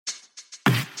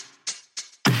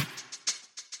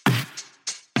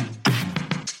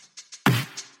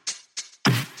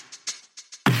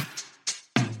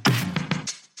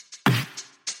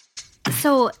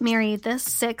So, Mary, this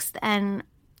sixth and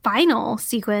final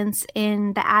sequence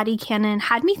in the Addie canon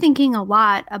had me thinking a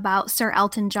lot about Sir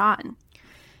Elton John.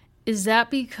 Is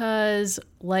that because,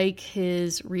 like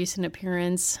his recent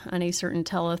appearance on a certain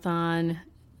telethon,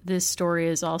 this story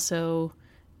is also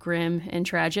grim and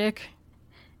tragic?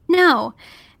 No,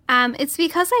 it's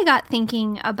because I got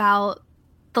thinking about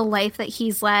the life that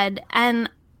he's led, and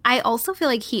I also feel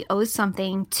like he owes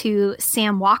something to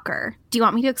Sam Walker. Do you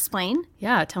want me to explain?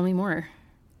 Yeah, tell me more.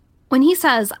 When he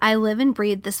says, I live and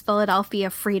breathe this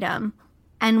Philadelphia freedom,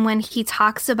 and when he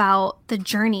talks about the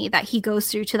journey that he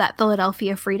goes through to that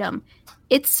Philadelphia freedom,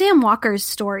 it's Sam Walker's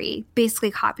story,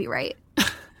 basically copyright.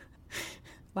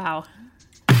 Wow.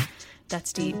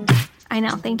 That's deep. I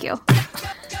know, thank you.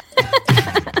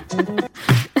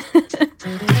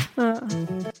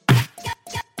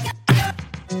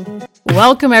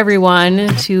 Welcome, everyone,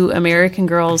 to American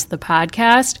Girls, the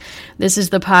podcast. This is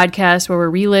the podcast where we're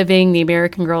reliving the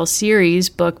American Girls series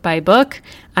book by book.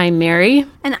 I'm Mary.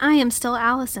 And I am still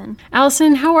Allison.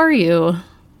 Allison, how are you?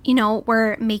 You know,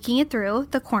 we're making it through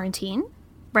the quarantine,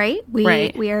 right?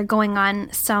 We are going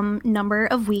on some number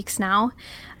of weeks now.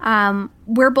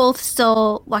 We're both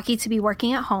still lucky to be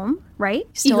working at home, right?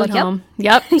 Still at home.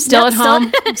 Yep, still at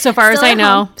home. So far as I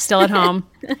know, still at home.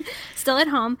 Still at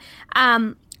home.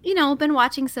 You know, been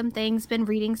watching some things, been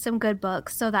reading some good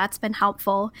books, so that's been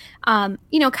helpful. Kind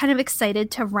of excited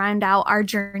to round out our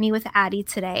journey with Addie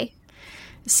today.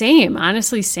 Same,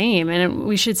 honestly, same. And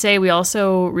we should say we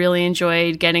also really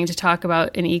enjoyed getting to talk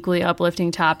about an equally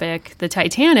uplifting topic, the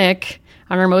Titanic,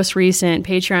 on our most recent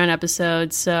Patreon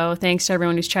episode. So thanks to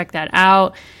everyone who's checked that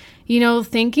out. You know,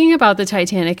 thinking about the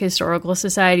Titanic Historical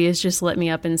Society has just lit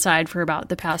me up inside for about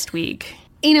the past week.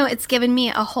 You know, it's given me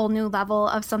a whole new level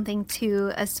of something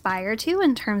to aspire to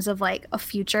in terms of like a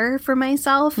future for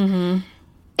myself. Mm-hmm.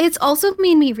 It's also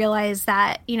made me realize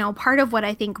that, you know, part of what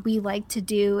I think we like to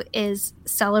do is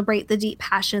celebrate the deep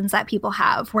passions that people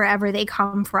have wherever they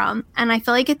come from. And I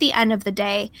feel like at the end of the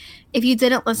day, if you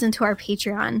didn't listen to our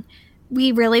Patreon,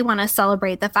 we really want to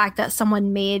celebrate the fact that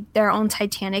someone made their own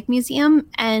Titanic museum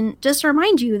and just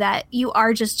remind you that you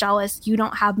are just jealous you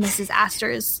don't have Mrs.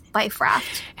 Astor's life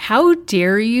raft. How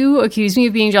dare you accuse me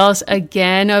of being jealous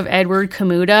again of Edward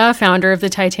Kamuta, founder of the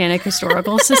Titanic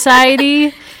Historical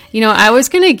Society? You know, I was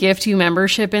going to gift you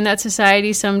membership in that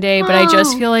society someday, but I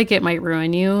just feel like it might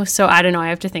ruin you. So I don't know. I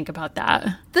have to think about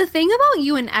that. The thing about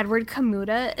you and Edward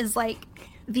Kamuta is like,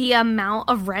 the amount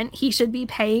of rent he should be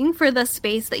paying for the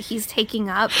space that he's taking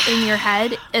up in your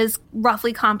head is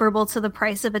roughly comparable to the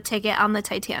price of a ticket on the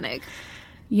Titanic.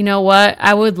 You know what?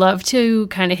 I would love to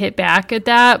kind of hit back at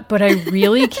that, but I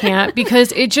really can't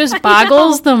because it just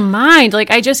boggles the mind.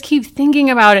 Like, I just keep thinking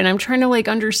about it and I'm trying to like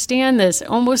understand this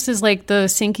almost as like the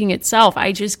sinking itself.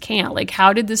 I just can't. Like,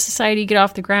 how did the society get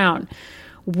off the ground?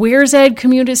 Where's Ed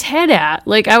Kamuta's head at?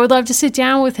 Like, I would love to sit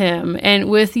down with him and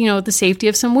with, you know, the safety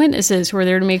of some witnesses who are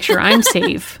there to make sure I'm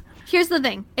safe. Here's the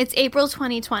thing. It's April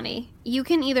 2020. You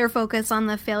can either focus on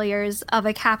the failures of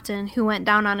a captain who went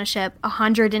down on a ship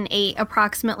 108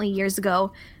 approximately years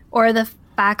ago, or the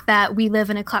fact that we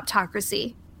live in a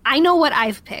kleptocracy. I know what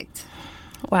I've picked.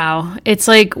 Wow. It's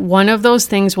like one of those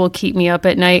things will keep me up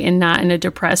at night and not in a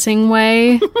depressing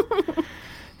way.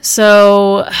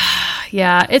 So,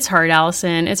 yeah, it's hard,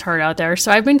 Allison. It's hard out there.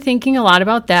 So I've been thinking a lot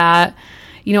about that,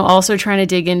 you know, also trying to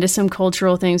dig into some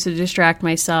cultural things to distract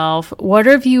myself. What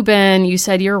have you been? You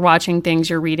said you're watching things,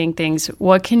 you're reading things.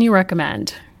 What can you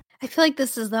recommend? I feel like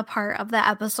this is the part of the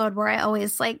episode where I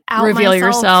always like out reveal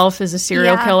myself. Yourself as a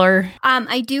serial killer.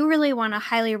 I do really want to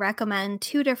highly recommend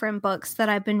two different books that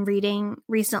I've been reading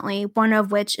recently, one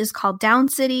of which is called Down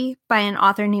City by an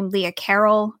author named Leah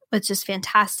Carroll, which is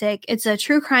fantastic. It's a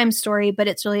true crime story, but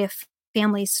it's really a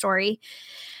family story.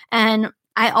 And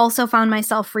I also found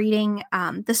myself reading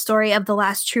the story of the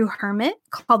last true hermit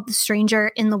called The Stranger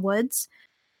in the Woods.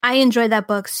 I enjoyed that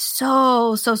book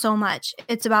so much.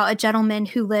 It's about a gentleman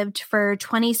who lived for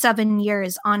 27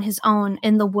 years on his own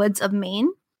in the woods of Maine.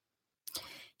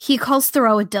 He calls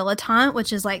Thoreau a dilettante,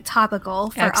 which is like topical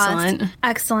for us.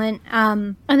 Excellent.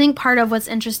 I think part of what's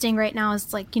interesting right now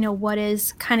is like, you know, what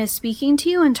is kind of speaking to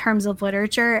you in terms of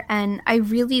literature. And I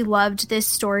really loved this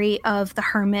story of the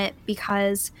hermit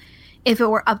because if it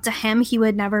were up to him, he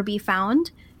would never be found.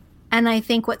 And I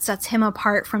think what sets him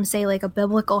apart from, say, like a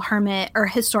biblical hermit or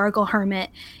historical hermit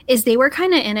is they were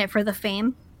kind of in it for the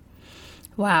fame.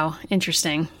 Wow.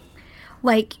 Interesting.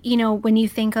 Like, you know, when you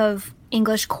think of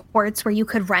English courts where you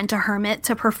could rent a hermit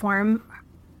to perform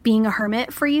being a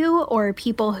hermit for you, or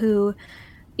people who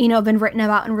been written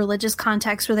about in religious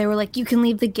contexts where they were like, you can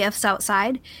leave the gifts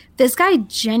outside. This guy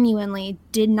genuinely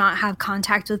did not have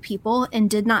contact with people and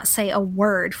did not say a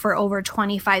word for over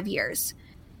 25 years.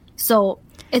 So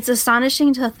it's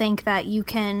astonishing to think that you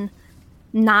can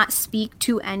not speak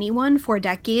to anyone for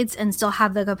decades and still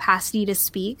have the capacity to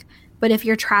speak. But if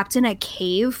you're trapped in a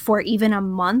cave for even a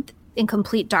month in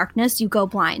complete darkness, you go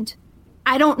blind.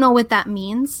 I don't know what that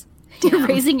means. You're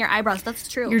raising your eyebrows. That's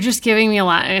true. You're just giving me a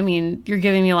lot. I mean, you're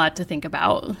giving me a lot to think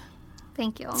about.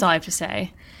 Thank you. That's all I have to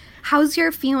say. How's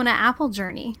your Fiona Apple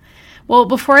journey? Well,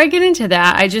 before I get into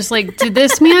that, I just did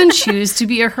this man choose to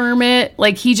be a hermit?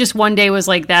 Like, he just one day was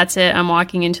like, that's it, I'm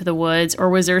walking into the woods? Or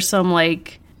was there some,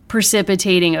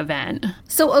 precipitating event?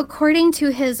 So according to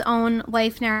his own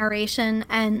life narration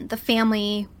and the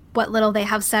family, what little they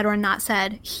have said or not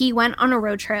said, he went on a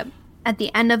road trip. At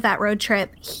the end of that road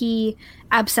trip, he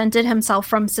absented himself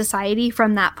from society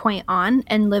from that point on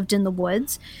and lived in the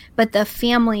woods. But the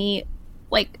family,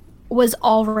 was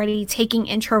already taking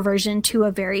introversion to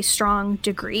a very strong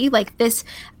degree. This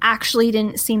actually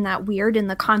didn't seem that weird in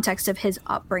the context of his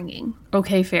upbringing.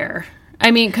 Okay, fair.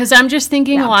 I mean, because I'm just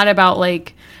thinking a lot about,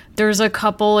 there's a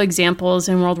couple examples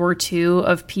in World War II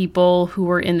of people who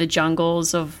were in the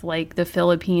jungles of, the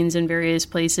Philippines and various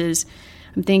places.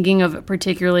 I'm thinking of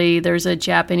particularly, there's a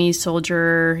Japanese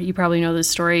soldier, you probably know this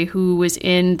story, who was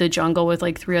in the jungle with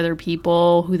 3 other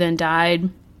people who then died.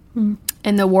 Mm.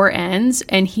 And the war ends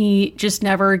and he just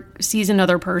never sees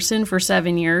another person for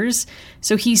 7 years.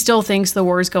 So he still thinks the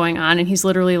war is going on. And he's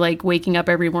literally waking up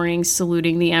every morning,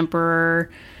 saluting the emperor,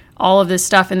 all of this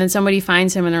stuff. And then somebody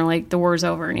finds him and they're like, the war's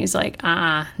over. And he's like,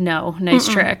 no, nice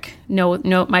trick. No,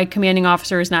 my commanding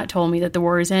officer has not told me that the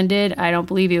war has ended. I don't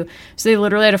believe you. So they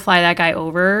literally had to fly that guy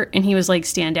over. And he was like,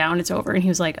 stand down, it's over. And he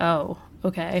was like, oh,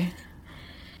 okay.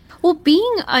 Well,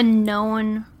 being a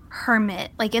known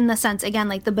hermit, in the sense, again,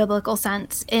 the biblical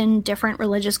sense in different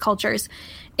religious cultures,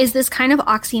 is this kind of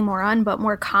oxymoron, but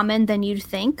more common than you'd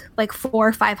think, 400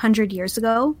 or 500 years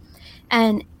ago.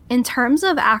 And in terms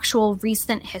of actual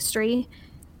recent history,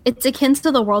 it's akin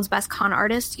to the world's best con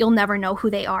artist. You'll never know who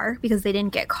they are because they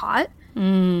didn't get caught.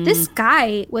 This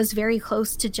guy was very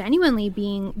close to genuinely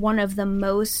being one of the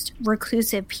most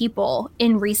reclusive people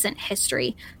in recent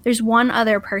history. There's one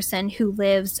other person who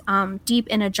lives deep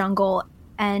in a jungle,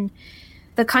 and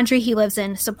the country he lives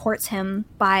in supports him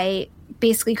by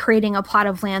basically creating a plot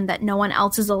of land that no one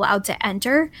else is allowed to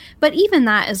enter. But even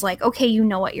that is okay, you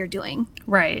know what you're doing.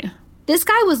 Right. This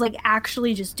guy was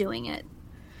actually just doing it.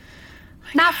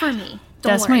 Not for me.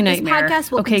 That's my nightmare. This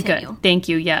podcast will continue. Good. Thank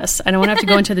you. Yes. I don't want to have to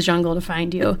go into the jungle to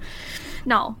find you.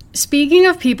 No. Speaking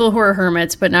of people who are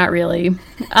hermits, but not really,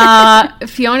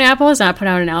 Fiona Apple has not put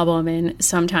out an album in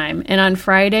some time. And on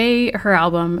Friday, her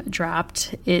album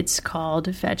dropped. It's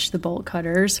called Fetch the Bolt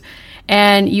Cutters.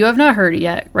 And you have not heard it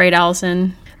yet, right,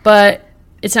 Allison? But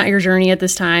it's not your journey at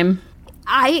this time.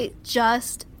 I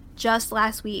just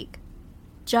last week,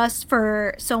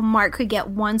 so Mark could get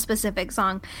one specific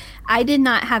song, I did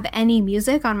not have any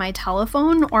music on my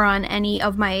telephone or on any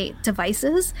of my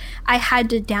devices. I had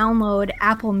to download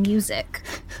Apple Music.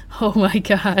 Oh my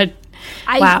God.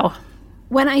 Wow.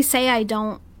 When I say I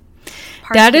don't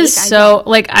partake, that is so,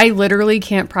 I literally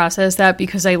can't process that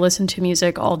because I listen to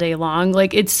music all day long.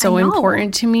 It's so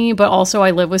important to me, but also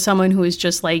I live with someone who is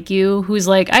just like you, who's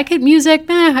I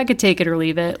could take it or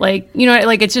leave it.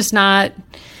 It's just not...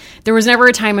 There was never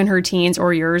a time in her teens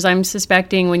or yours, I'm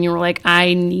suspecting, when you were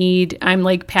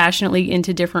I'm passionately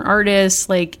into different artists.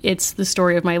 It's the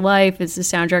story of my life. It's the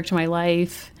soundtrack to my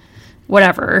life.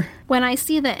 Whatever. When I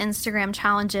see the Instagram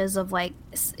challenges of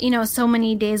so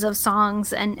many days of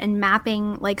songs and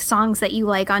mapping songs that you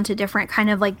onto different kind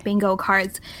of bingo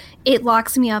cards, it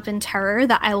locks me up in terror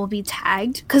that I will be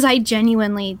tagged because I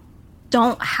genuinely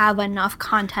don't have enough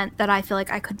content that I feel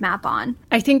I could map on.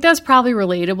 I think that's probably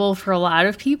relatable for a lot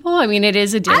of people. I mean, it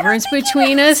is a difference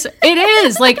between us. It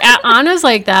is. Anna's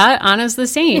like that. Anna's the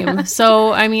same. Yeah.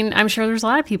 So, I mean, I'm sure there's a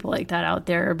lot of people like that out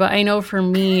there. But I know for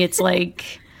me, it's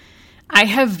I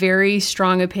have very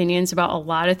strong opinions about a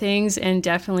lot of things and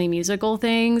definitely musical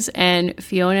things. And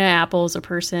Fiona Apple is a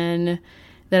person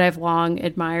that I've long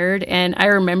admired. And I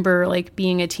remember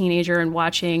being a teenager and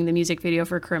watching the music video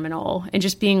for Criminal and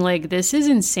just being this is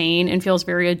insane and feels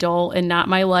very adult and not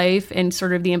my life, and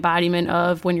sort of the embodiment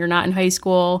of when you're not in high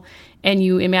school and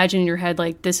you imagine in your head,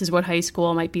 this is what high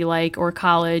school might be like, or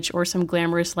college, or some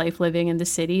glamorous life living in the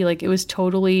city. It was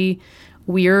totally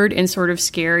weird and sort of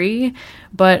scary,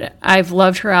 but I've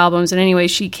loved her albums. And anyway,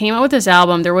 she came out with this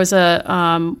album. There was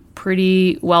a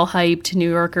pretty well-hyped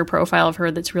New Yorker profile of her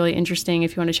that's really interesting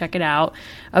if you want to check it out,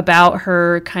 about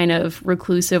her kind of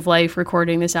reclusive life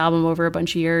recording this album over a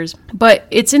bunch of years. But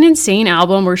it's an insane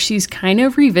album where she's kind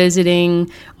of revisiting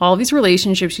all these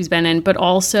relationships she's been in, but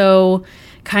also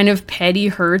kind of petty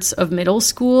hurts of middle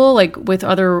school, like with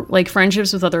other, like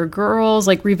friendships with other girls,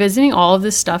 like revisiting all of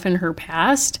this stuff in her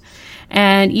past.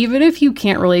 And even if you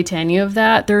can't relate to any of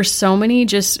that, there's so many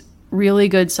just really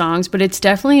good songs, but it's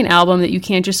definitely an album that you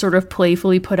can't just sort of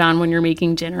playfully put on when you're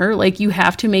making dinner. Like you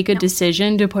have to make a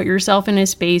decision to put yourself in a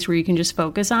space where you can just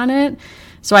focus on it.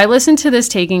 So I listened to this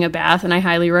taking a bath, and I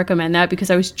highly recommend that because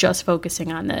I was just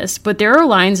focusing on this. But there are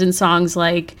lines in songs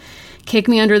like "Kick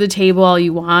Me Under the Table All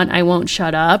You Want, I Won't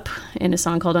Shut Up" in a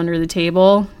song called "Under the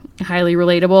Table." Highly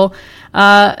relatable.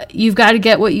 "You've Got to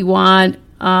Get What You Want,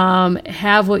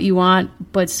 Have What You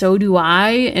Want, But So Do I"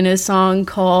 in a song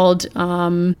called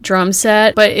 "Drum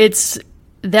Set." But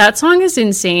that song is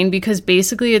insane because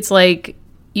basically it's like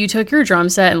you took your drum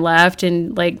set and left,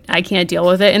 and like I can't deal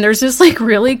with it. And there's this like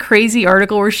really crazy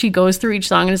article where she goes through each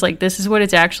song and is like, this is what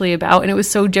it's actually about. And it was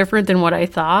so different than what I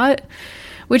thought,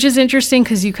 which is interesting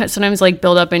because you sometimes like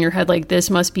build up in your head like this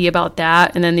must be about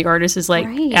that, and then the artist is like,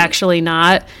 actually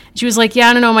not. She was like, yeah,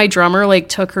 I don't know, my drummer like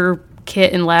took her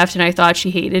kit and left, and I thought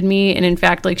she hated me, and in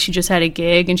fact like she just had a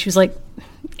gig. And she was like,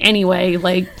 anyway,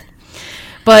 like,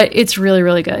 but it's really,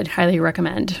 really good. Highly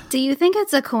recommend. Do you think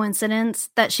it's a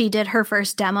coincidence that she did her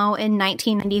first demo in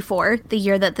 1994, the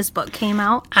year that this book came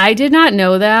out? I did not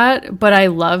know that, but I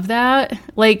love that.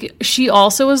 Like, she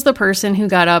also was the person who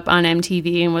got up on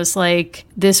MTV and was like,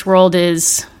 this world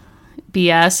is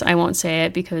BS. I won't say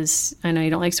it because I know you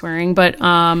don't like swearing, but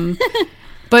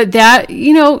but that,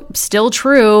 you know, still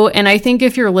true. And I think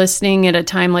if you're listening at a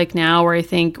time like now where I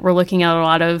think we're looking at a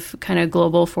lot of kind of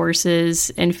global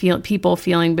forces and people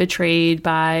feeling betrayed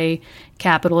by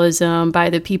capitalism, by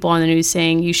the people on the news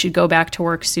saying you should go back to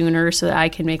work sooner so that I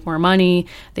can make more money,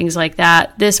 things like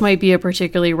that, this might be a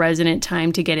particularly resonant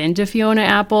time to get into Fiona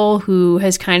Apple, who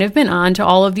has kind of been on to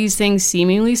all of these things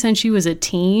seemingly since she was a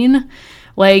teen.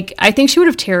 Like, I think she would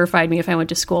have terrified me if I went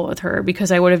to school with her,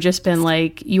 because I would have just been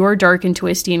like, you're dark and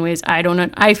twisty in ways I don't know.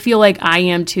 I feel like I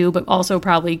am too, but also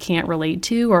probably can't relate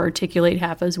to or articulate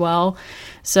half as well.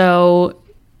 So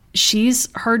she's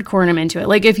hardcore and I'm into it.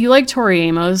 Like, if you like Tori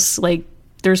Amos, like,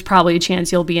 there's probably a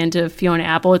chance you'll be into Fiona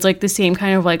Apple. It's like the same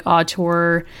kind of like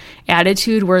auteur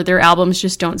attitude where their albums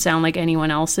just don't sound like anyone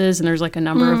else's. And there's like a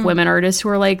number of women artists who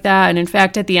are like that. And in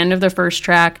fact, at the end of the first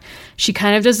track, she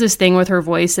kind of does this thing with her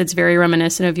voice that's very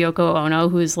reminiscent of Yoko Ono,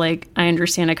 who's like, I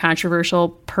understand, a controversial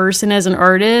person as an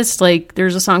artist. Like,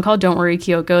 there's a song called Don't Worry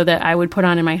Kyoko that I would put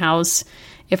on in my house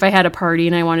if I had a party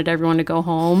and I wanted everyone to go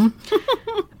home.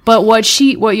 But what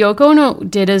Yoko Ono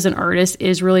did as an artist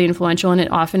is really influential, and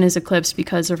it often is eclipsed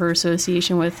because of her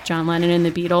association with John Lennon and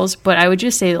the Beatles. But I would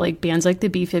just say that like bands like the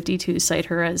B-52s cite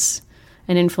her as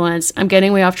an influence. I'm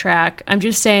getting way off track. I'm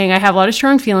just saying I have a lot of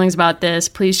strong feelings about this.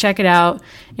 Please check it out.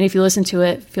 And if you listen to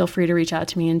it, feel free to reach out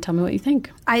to me and tell me what you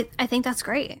think. I think that's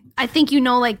great. I think, you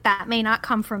know, like that may not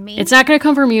come from me. It's not going to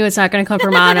come from you. It's not going to come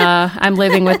from Anna. I'm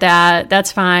living with that.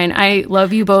 That's fine. I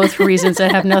love you both for reasons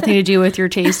that have nothing to do with your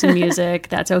taste in music.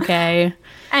 That's okay.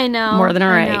 I know. More than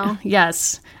all right.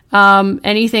 Yes.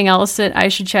 Anything else that I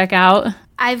should check out?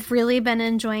 I've really been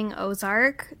enjoying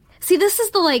Ozark. See, this is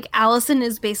the like Allison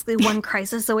is basically one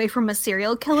crisis away from a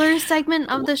serial killer segment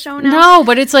of the show now. No,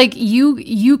 but it's like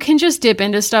you can just dip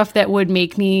into stuff that would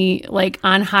make me like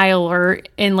on high alert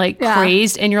and like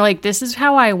crazed, and you're like, this is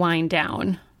how I wind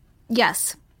down.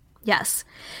 Yes.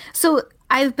 So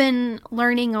I've been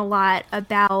learning a lot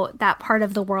about that part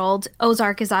of the world.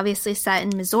 Ozark is obviously set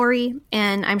in Missouri,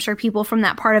 and I'm sure people from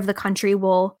that part of the country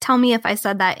will tell me if I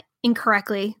said that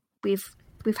incorrectly. We've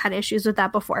had issues with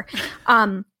that before.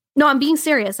 No, I'm being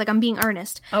serious. Like, I'm being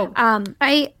earnest. Oh.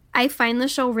 I find the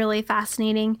show really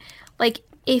fascinating. Like,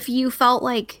 if you felt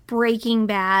like Breaking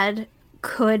Bad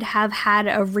could have had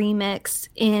a remix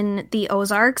in the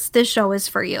Ozarks, this show is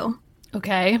for you.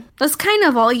 Okay. That's kind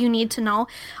of all you need to know.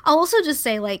 I'll also just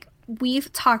say, like,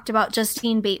 we've talked about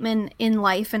Justine Bateman in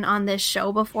life and on this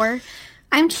show before.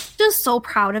 I'm just so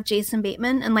proud of Jason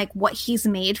Bateman and, like, what he's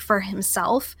made for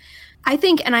himself. I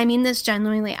think, and I mean this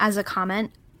genuinely as a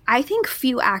comment, I think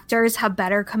few actors have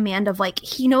better command of, like,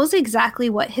 he knows exactly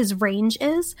what his range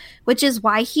is, which is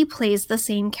why he plays the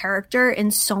same character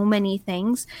in so many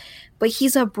things. But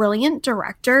he's a brilliant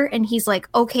director, and he's like,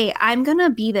 okay, I'm going to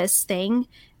be this thing,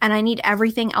 and I need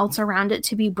everything else around it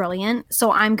to be brilliant.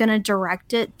 So I'm going to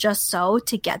direct it just so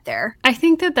to get there. I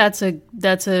think that's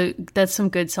some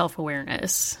good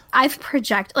self-awareness. I've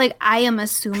projected, like, I am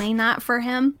assuming that for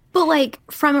him. But, like,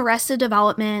 from Arrested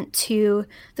Development to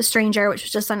The Stranger, which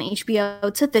was just on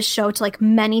HBO, to this show, to, like,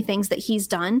 many things that he's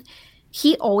done,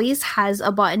 he always has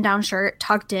a button-down shirt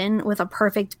tucked in with a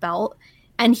perfect belt.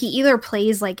 And he either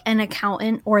plays like an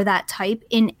accountant or that type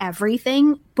in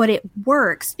everything, but it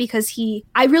works because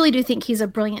I really do think he's a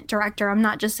brilliant director. I'm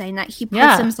not just saying that. He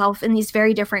puts himself in these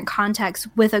very different contexts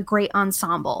with a great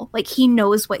ensemble. Like, he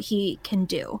knows what he can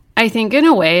do. I think in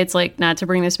a way, it's like, not to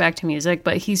bring this back to music,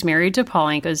 but he's married to Paul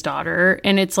Anka's daughter.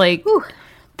 And it's like, whew.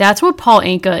 That's what Paul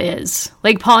Anka is.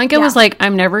 Like, Paul Anka was like,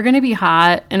 I'm never going to be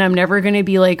hot, and I'm never going to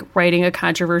be, like, writing a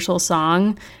controversial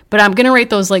song, but I'm going to write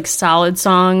those, like, solid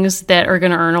songs that are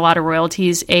going to earn a lot of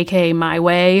royalties, aka My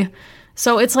Way.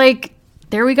 So it's like,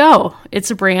 there we go.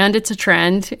 It's a brand. It's a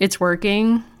trend. It's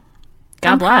working.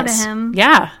 God bless. Proud of him.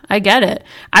 Yeah, I get it.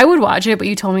 I would watch it, but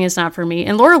you told me it's not for me.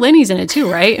 And Laura Linney's in it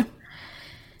too, right?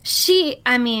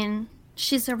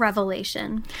 She's a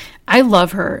revelation. I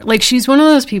love her. Like, she's one of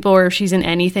those people where if she's in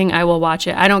anything, I will watch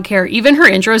it. I don't care. Even her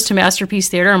intros to Masterpiece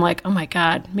Theater, I'm like, oh my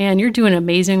God, man, you're doing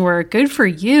amazing work. Good for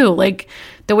you. Like,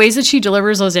 the ways that she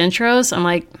delivers those intros, I'm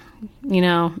like, you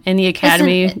know, in the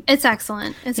Academy. It's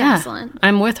excellent. It's excellent.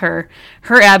 I'm with her.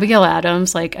 Her Abigail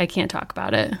Adams, like, I can't talk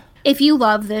about it. If you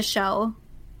love this show,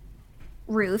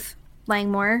 Ruth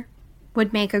Langmore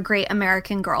would make a great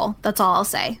American Girl. That's all I'll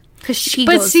say.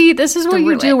 But see, this is what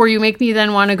you do, where you make me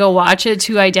then want to go watch it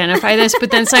to identify this, but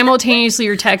then simultaneously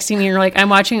you're texting me and you're like, I'm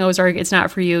watching Ozark, it's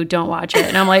not for you, don't watch it.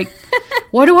 And I'm like,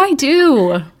 what do I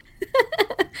do?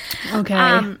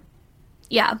 Okay.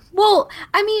 Yeah. Well,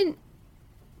 I mean,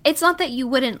 it's not that you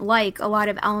wouldn't like a lot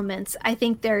of elements. I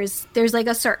think there's like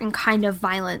a certain kind of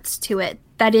violence to it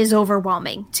that is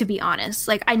overwhelming, to be honest.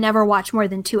 Like, I never watch more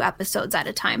than 2 episodes at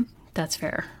a time. That's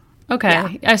fair.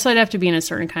 Okay. Yeah. So I'd have to be in a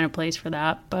certain kind of place for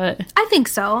that, but... I think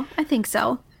so.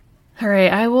 All right.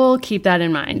 I will keep that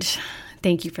in mind.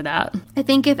 Thank you for that. I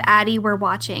think if Addie were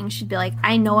watching, she'd be like,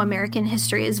 I know American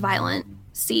history is violent.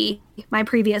 See my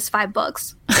previous 5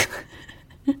 books.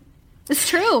 It's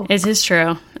true. It is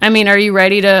true. I mean, are you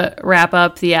ready to wrap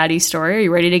up the Addie story? Are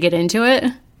you ready to get into it?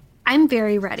 I'm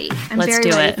very ready. Let's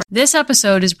do it. This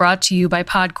episode is brought to you by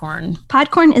Podcorn.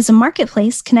 Podcorn is a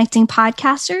marketplace connecting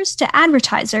podcasters to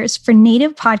advertisers for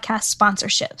native podcast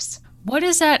sponsorships. What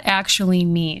does that actually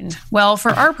mean? Well,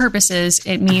 for our purposes,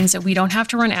 it means that we don't have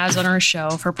to run ads on our show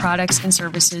for products and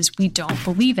services we don't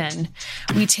believe in.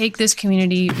 We take this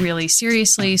community really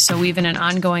seriously, so we've in an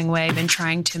ongoing way been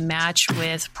trying to match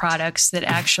with products that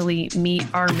actually meet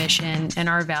our mission and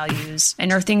our values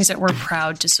and are things that we're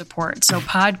proud to support. So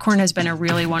Podcorn has been a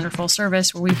really wonderful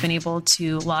service where we've been able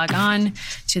to log on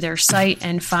to their site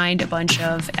and find a bunch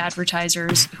of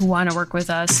advertisers who want to work with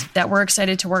us that we're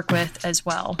excited to work with as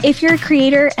well. If you're a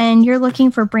creator and you're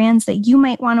looking for brands that you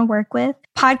might want to work with,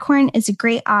 Podcorn is a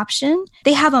great option.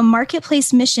 They have a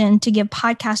marketplace mission to give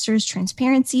podcasters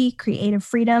transparency, creative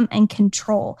freedom, and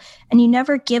control. And you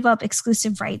never give up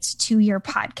exclusive rights to your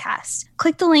podcast.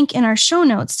 Click the link in our show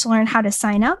notes to learn how to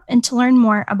sign up and to learn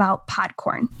more about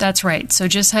Podcorn. That's right. So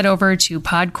just head over to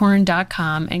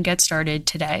podcorn.com and get started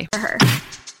today. For her.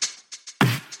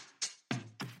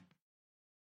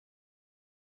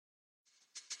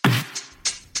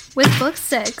 With Book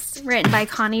 6, written by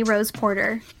Connie Rose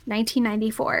Porter,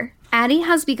 1994, Addie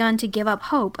has begun to give up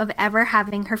hope of ever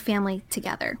having her family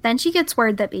together. Then she gets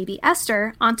word that baby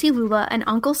Esther, Auntie Lula, and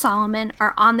Uncle Solomon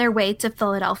are on their way to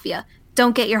Philadelphia.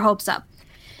 Don't get your hopes up.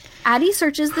 Addie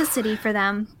searches the city for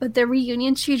them, but the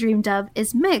reunion she dreamed of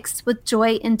is mixed with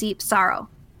joy and deep sorrow.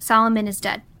 Solomon is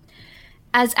dead.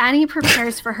 As Addie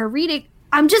prepares for her reading...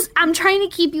 I'm trying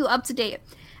to keep you up to date.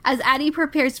 As Addie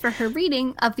prepares for her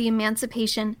reading of the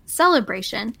Emancipation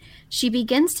Celebration, she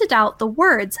begins to doubt the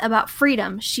words about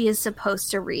freedom she is supposed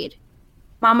to read.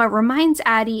 Mama reminds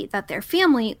Addie that their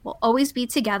family will always be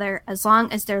together as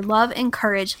long as their love and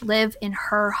courage live in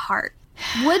her heart.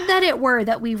 Would that it were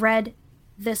that we read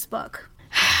this book.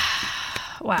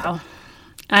 Wow.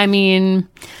 I mean,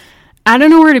 I don't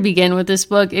know where to begin with this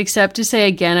book, except to say,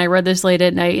 again, I read this late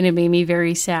at night and it made me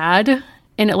very sad,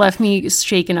 and it left me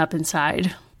shaken up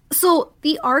inside. So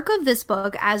the arc of this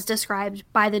book, as described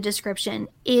by the description,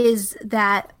 is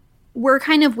that we're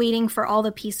kind of waiting for all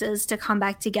the pieces to come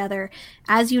back together.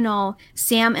 As you know,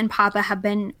 Sam and Papa have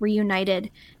been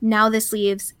reunited. Now this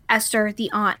leaves Esther, the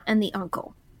aunt, and the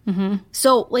uncle. Mm-hmm.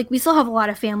 So, like, we still have a lot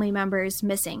of family members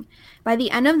missing. By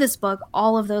the end of this book,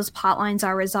 all of those plot lines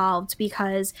are resolved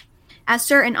because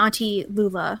Esther and Auntie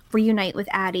Lula reunite with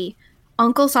Addie.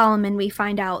 Uncle Solomon, we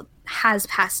find out, has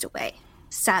passed away,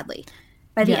 sadly.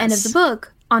 By the end of the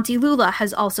book, Auntie Lula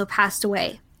has also passed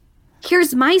away.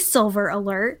 Here's my silver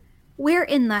alert. Where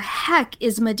in the heck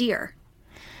is Madeir?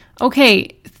 Okay,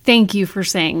 thank you for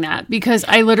saying that, because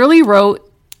I literally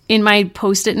wrote in my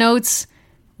Post-it notes,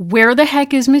 where the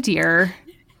heck is Madeir?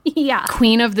 Yeah.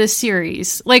 Queen of this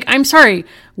series. Like, I'm sorry,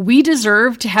 we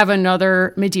deserve to have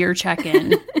another Madeir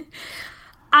check-in.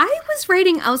 I was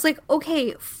writing, I was like,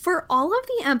 okay, for all of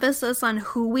the emphasis on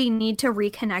who we need to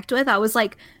reconnect with, I was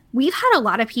like, we've had a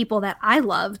lot of people that I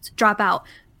loved drop out.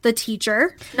 The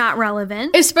teacher, not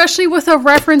relevant. Especially with a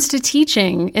reference to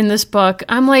teaching in this book.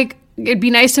 I'm like, it'd be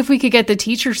nice if we could get the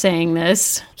teacher saying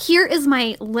this. Here is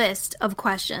my list of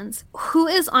questions. Who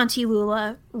is Auntie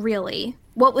Lula really?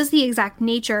 What was the exact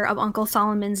nature of Uncle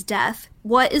Solomon's death?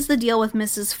 What is the deal with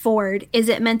Mrs. Ford? Is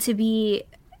it meant to be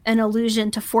an allusion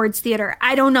to Ford's Theater?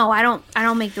 I don't know. I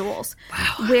don't make the rules.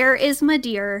 Wow. Where is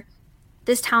Madeir?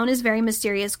 This town is very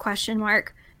mysterious, question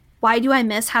mark. Why do I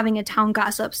miss having a town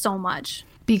gossip so much?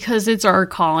 Because it's our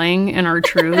calling and our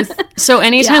truth. So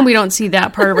anytime we don't see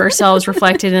that part of ourselves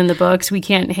reflected in the books, we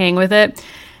can't hang with it.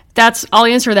 I'll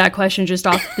answer that question just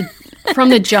from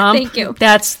the jump. Thank you.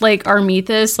 That's like our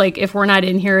mythos. Like, if we're not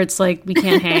in here, it's like we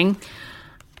can't hang.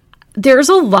 There's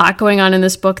a lot going on in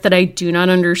this book that I do not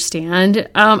understand.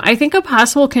 I think a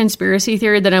possible conspiracy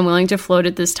theory that I'm willing to float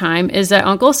at this time is that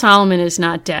Uncle Solomon is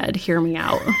not dead. Hear me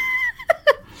out.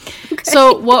 Okay.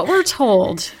 So what we're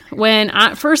told when,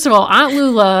 first of all, Aunt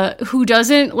Lula, who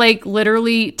doesn't like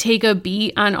literally take a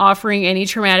beat on offering any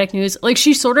traumatic news, like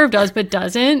she sort of does, but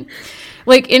doesn't.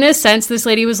 Like, in a sense, this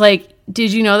lady was like,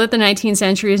 did you know that the 19th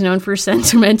century is known for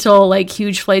sentimental, like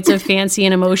huge flights of fancy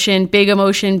and emotion, big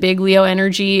Leo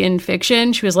energy in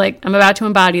fiction? She was like, I'm about to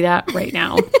embody that right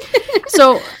now.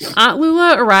 So Aunt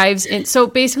Lula arrives in, so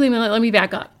basically, let me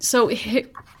back up. So,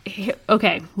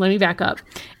 okay, let me back up.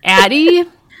 Addie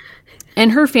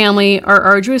and her family are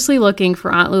arduously looking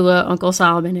for Aunt Lula, Uncle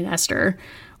Solomon, and Esther.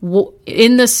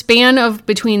 In the span of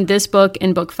between this book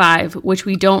and book 5, which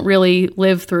we don't really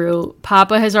live through,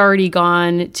 Papa has already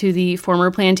gone to the former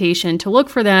plantation to look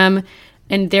for them,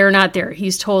 and they're not there.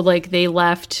 He's told, like, they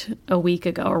left a week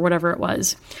ago or whatever it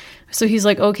was. So he's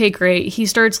like, okay, great. He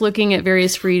starts looking at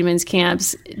various freedmen's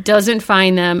camps, doesn't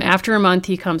find them. After a month,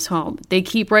 he comes home. They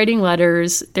keep writing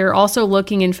letters. They're also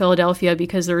looking in Philadelphia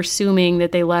because they're assuming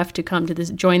that they left to come to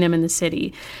join them in the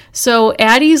city. So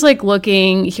Addie's like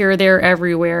looking here, there,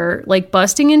 everywhere, like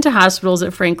busting into hospitals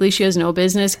that frankly she has no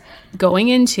business going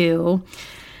into.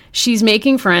 She's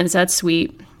making friends. That's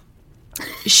sweet.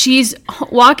 She's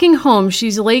walking home.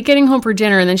 She's late getting home for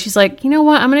dinner. And then she's like, you know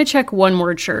what? I'm going to check one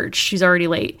more church. She's already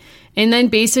late. And then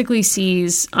basically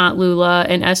sees Aunt Lula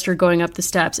and Esther going up the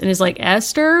steps and is like,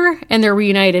 Esther? And they're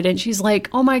reunited. And she's like,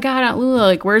 oh my God, Aunt Lula,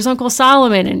 like, where's Uncle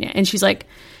Solomon? And she's like,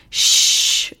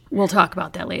 shh, we'll talk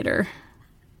about that later.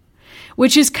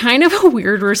 Which is kind of a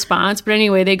weird response. But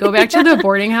anyway, they go back to the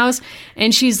boarding house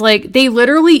and she's like, they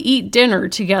literally eat dinner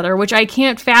together, which I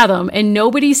can't fathom. And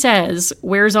nobody says,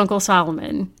 where's Uncle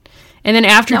Solomon? And then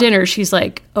after dinner, she's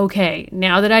like, okay,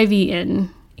 now that I've eaten,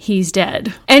 he's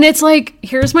dead. And it's like,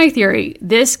 here's my theory.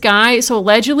 This guy, so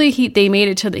allegedly they made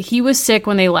it to he was sick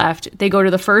when they left. They go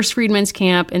to the first freedmen's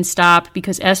camp and stop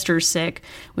because Esther's sick.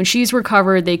 When she's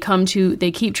recovered, they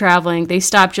keep traveling. They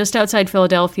stop just outside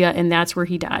Philadelphia and that's where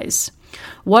he dies.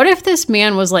 What if this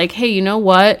man was like, hey, you know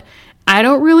what? I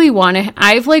don't really want to,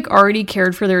 I've like already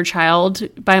cared for their child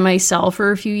by myself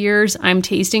for a few years. I'm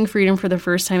tasting freedom for the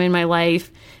first time in my life.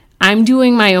 I'm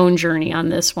doing my own journey on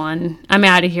this one. I'm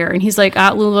out of here. And he's like,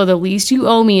 Aunt Lula, the least you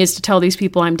owe me is to tell these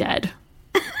people I'm dead.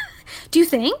 Do you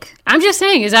think? I'm just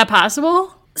saying, is that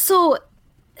possible? So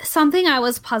something I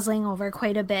was puzzling over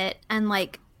quite a bit and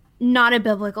like not a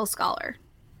biblical scholar.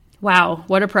 Wow.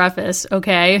 What a preface.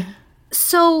 Okay.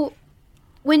 So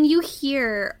when you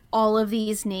hear all of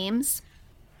these names,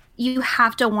 you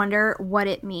have to wonder what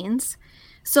it means.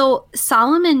 So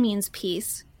Solomon means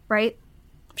peace, right?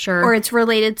 Sure. Or it's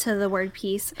related to the word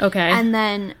peace. Okay. And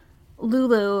then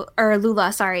Lula,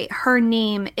 her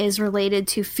name is related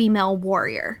to female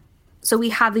warrior. So we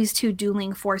have these two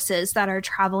dueling forces that are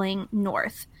traveling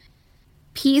north.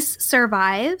 Peace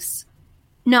survives.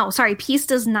 No, sorry, peace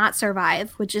does not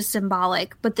survive, which is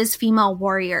symbolic, but this female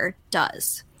warrior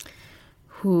does.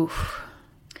 Oof.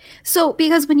 So,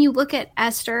 because when you look at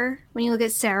Esther, when you look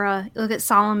at Sarah, you look at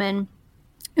Solomon,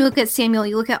 you look at Samuel,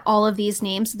 you look at all of these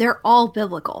names, they're all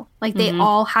biblical. Like they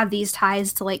all have these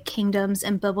ties to like kingdoms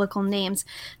and biblical names.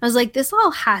 I was like, this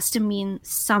all has to mean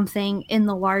something in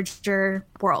the larger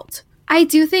world. I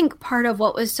do think part of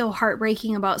what was so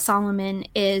heartbreaking about Solomon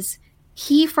is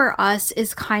he, for us,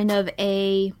 is kind of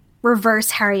a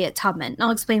reverse Harriet Tubman.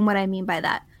 I'll explain what I mean by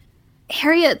that.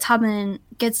 Harriet Tubman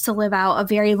gets to live out a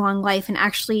very long life and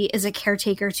actually is a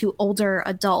caretaker to older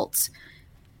adults.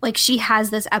 Like she has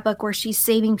this epic where she's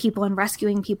saving people and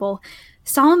rescuing people.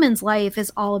 Solomon's life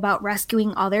is all about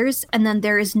rescuing others, and then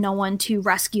there is no one to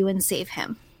rescue and save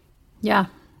him. Yeah,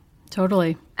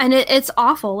 totally. And it's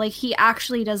awful. Like he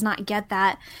actually does not get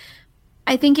that.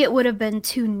 I think it would have been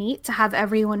too neat to have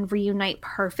everyone reunite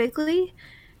perfectly.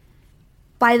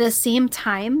 By the same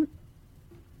time,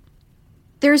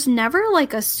 there's never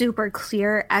like a super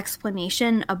clear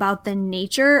explanation about the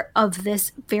nature of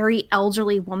this very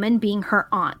elderly woman being her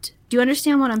aunt. Do you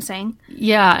understand what I'm saying?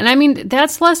 Yeah. And I mean,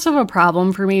 that's less of a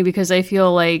problem for me because I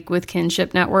feel like with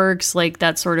kinship networks, like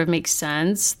that sort of makes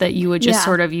sense that you would just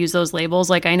sort of use those labels.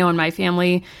 Like I know in my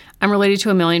family, I'm related to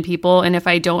 1 million people. And if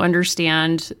I don't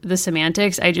understand the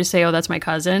semantics, I just say, oh, that's my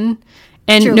cousin.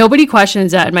 And nobody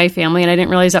questions that in my family. And I didn't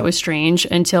realize that was strange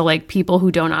until like people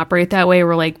who don't operate that way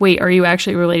were like, wait, are you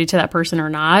actually related to that person or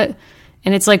not?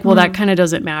 And it's like, well, that kind of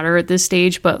doesn't matter at this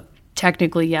stage, but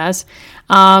technically, yes.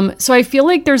 So I feel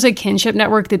like there's a kinship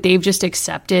network that they've just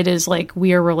accepted as like,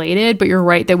 we are related, but you're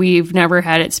right that we've never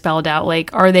had it spelled out.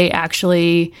 Like, are they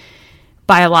actually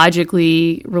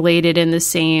biologically related in the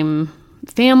same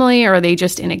family? Or are they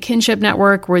just in a kinship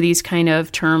network where these kind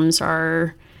of terms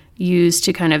are used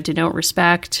to kind of denote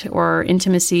respect or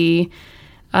intimacy?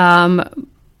 But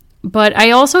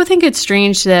I also think it's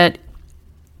strange that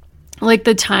like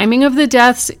the timing of the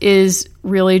deaths is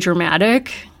really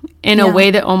dramatic in a way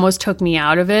that almost took me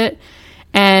out of it.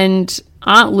 And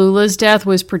Aunt Lula's death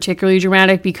was particularly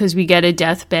dramatic because we get a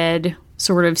deathbed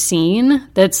sort of scene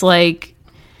that's like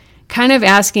kind of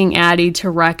asking Addie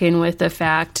to reckon with the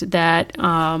fact that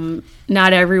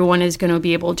not everyone is going to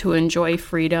be able to enjoy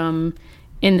freedom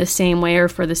in the same way or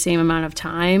for the same amount of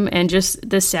time. And just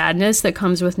the sadness that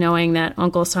comes with knowing that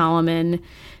Uncle Solomon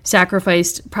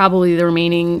sacrificed probably the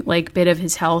remaining like bit of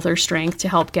his health or strength to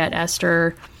help get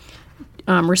Esther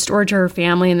restored to her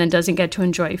family and then doesn't get to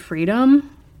enjoy freedom.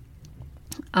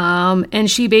 And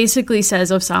she basically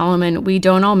says of Solomon, we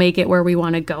don't all make it where we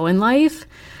want to go in life.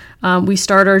 We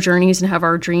start our journeys and have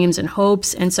our dreams and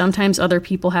hopes, and sometimes other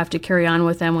people have to carry on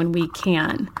with them when we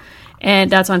can.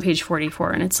 And that's on page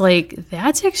 44. And it's like,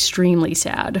 that's extremely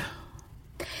sad.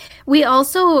 We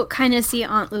also kind of see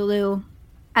Aunt Lulu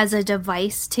as a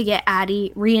device to get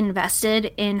Addie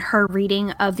reinvested in her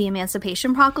reading of the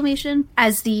Emancipation Proclamation.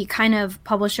 As the kind of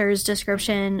publisher's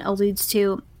description alludes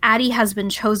to, Addie has been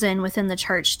chosen within the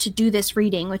church to do this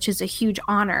reading, which is a huge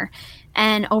honor.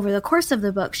 And over the course of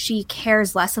the book, she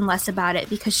cares less and less about it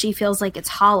because she feels like it's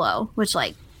hollow, which,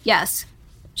 like, yes,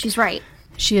 she's right.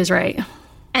 She is right.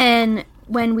 And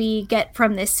when we get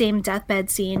from this same deathbed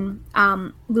scene,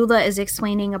 Lula is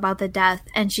explaining about the death,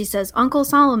 and she says, Uncle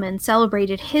Solomon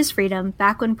celebrated his freedom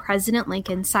back when President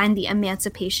Lincoln signed the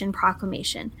Emancipation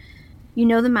Proclamation. You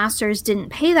know the masters didn't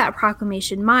pay that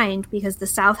proclamation mind because the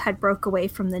South had broke away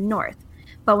from the North.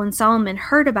 But when Solomon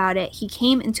heard about it, he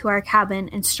came into our cabin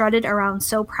and strutted around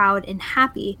so proud and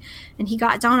happy, and he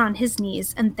got down on his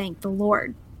knees and thanked the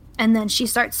Lord. And then she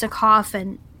starts to cough,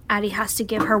 and Addie has to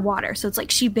give her water. So it's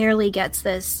like she barely gets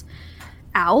this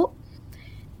out.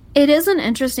 It is an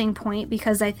interesting point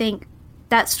because I think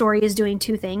that story is doing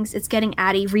two things. It's getting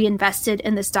Addie reinvested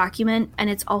in this document, and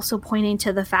it's also pointing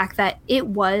to the fact that it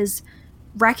was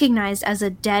recognized as a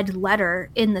dead letter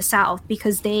in the South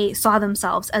because they saw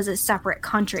themselves as a separate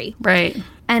country. Right.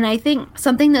 And I think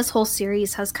something this whole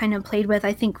series has kind of played with,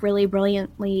 I think really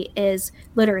brilliantly, is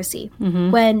literacy.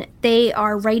 Mm-hmm. When they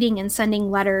are writing and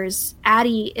sending letters,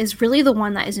 Addie is really the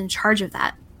one that is in charge of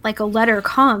that. Like a letter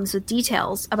comes with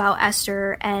details about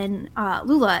Esther and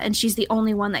Lula, and she's the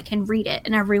only one that can read it,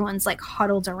 and everyone's like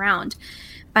huddled around.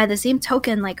 By the same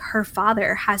token, like her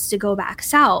father has to go back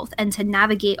south and to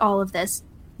navigate all of this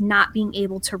not being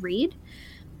able to read.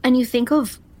 And you think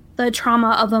of the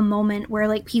trauma of a moment where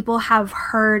like people have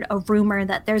heard a rumor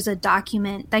that there's a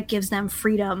document that gives them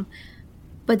freedom,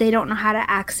 but they don't know how to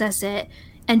access it.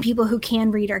 And people who can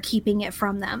read are keeping it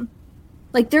from them.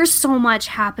 Like there's so much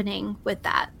happening with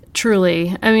that.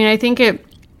 Truly. I mean, I think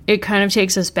it it kind of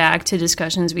takes us back to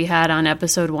discussions we had on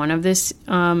episode 1 of this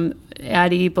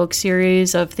Addie book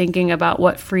series of thinking about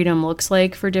what freedom looks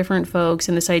like for different folks,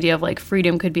 and this idea of like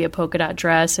freedom could be a polka dot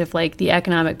dress if like the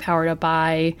economic power to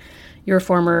buy your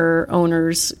former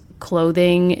owner's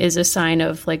clothing is a sign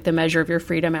of like the measure of your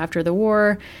freedom after the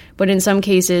war. But in some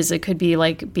cases, it could be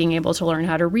like being able to learn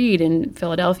how to read in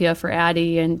Philadelphia for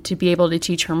Addie and to be able to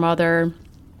teach her mother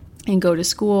and go to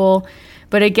school.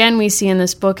 But again, we see in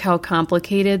this book how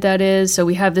complicated that is. So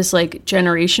we have this like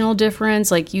generational difference.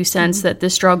 Like you sense that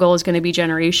this struggle is going to be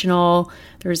generational.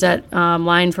 There's that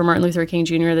line from Martin Luther King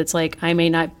Jr. that's like, I may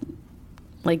not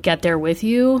like get there with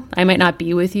you. I might not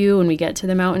be with you when we get to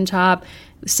the mountaintop,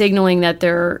 signaling that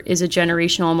there is a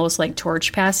generational almost like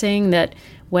torch passing, that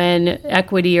when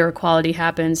equity or equality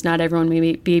happens, not everyone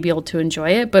may be able to enjoy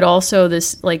it, but also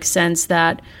this like sense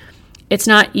that it's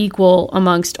not equal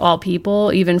amongst all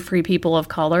people, even free people of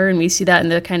color. And we see that in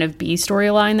the kind of B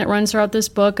storyline that runs throughout this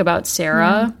book about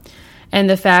Sarah and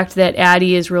the fact that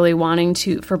Addie is really wanting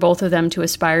for both of them to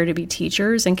aspire to be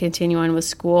teachers and continue on with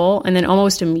school. And then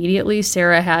almost immediately,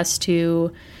 Sarah has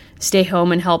to stay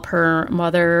home and help her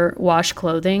mother wash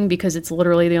clothing because it's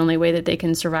literally the only way that they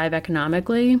can survive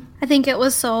economically. I think it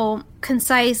was so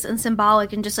concise and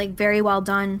symbolic and just like very well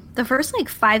done. The first like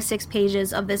 5-6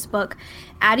 pages of this book,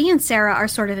 Addie and Sarah are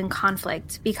sort of in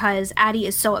conflict because Addie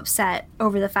is so upset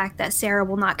over the fact that Sarah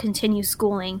will not continue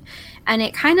schooling. And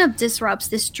it kind of disrupts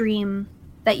this dream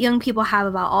that young people have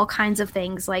about all kinds of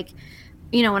things. Like,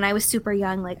 you know, when I was super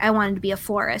young, like I wanted to be a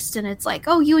florist, and it's like,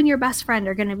 oh, you and your best friend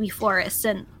are going to be florists,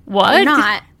 and what? You're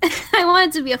not. I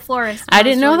wanted to be a florist. I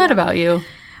didn't know that about you.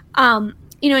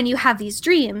 You know, and you have these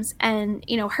dreams, and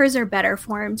you know hers are better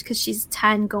formed because she's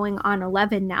 10, going on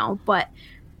 11 now. But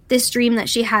this dream that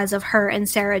she has of her and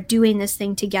Sarah doing this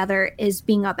thing together is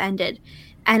being upended,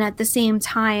 and at the same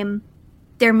time,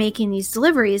 they're making these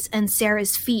deliveries, and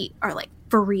Sarah's feet are like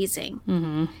freezing.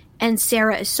 Mm-hmm. And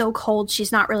Sarah is so cold,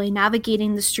 she's not really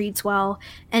navigating the streets well.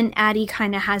 And Addie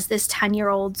kind of has this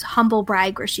 10-year-old humble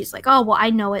brag where she's like, oh, well,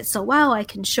 I know it so well, I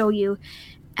can show you.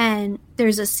 And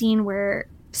there's a scene where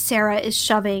Sarah is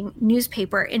shoving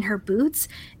newspaper in her boots,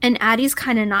 and Addie's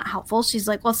kind of not helpful. She's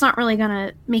like, well, it's not really going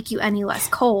to make you any less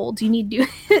cold. You need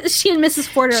to... She and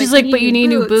Mrs. Porter... She's like, but you need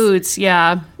new boots.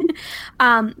 Yeah.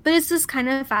 But it's this kind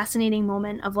of fascinating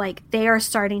moment of like, they are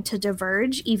starting to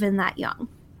diverge even that young.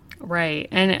 Right.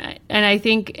 And I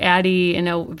think Addie, in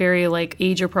a very like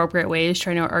age appropriate way, is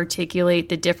trying to articulate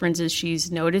the differences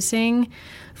she's noticing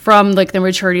from like the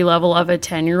maturity level of a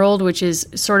 10-year-old, which is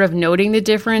sort of noting the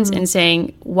difference and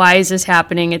saying, why is this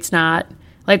happening? It's not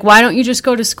like, why don't you just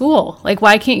go to school? Like,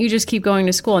 why can't you just keep going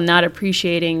to school? And not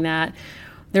appreciating that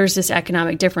there's this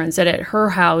economic difference, that at her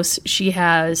house, she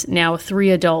has now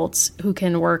 3 adults who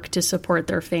can work to support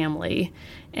their family.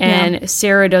 And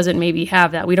Sarah doesn't maybe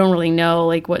have that. We don't really know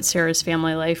like what Sarah's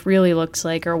family life really looks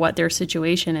like or what their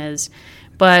situation is.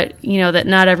 But, you know, that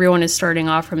not everyone is starting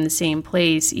off from the same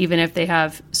place, even if they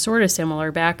have sort of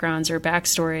similar backgrounds or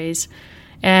backstories.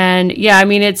 And yeah, I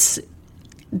mean,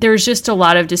 there's just a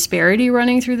lot of disparity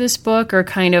running through this book, or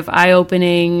kind of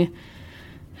eye-opening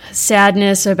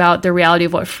sadness about the reality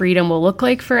of what freedom will look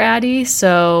like for Addie.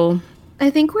 So I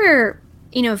think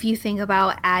you know, if you think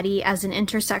about Addie as an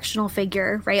intersectional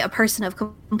figure, right, a person of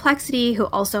complexity who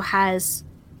also has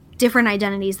different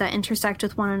identities that intersect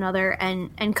with one another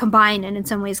and combine and in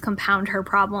some ways compound her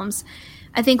problems.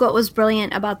 I think what was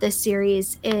brilliant about this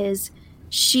series is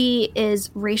she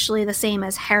is racially the same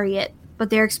as Harriet, but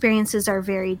their experiences are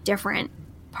very different,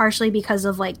 partially because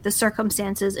of like the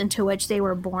circumstances into which they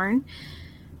were born.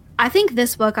 I think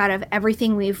this book, out of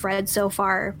everything we've read so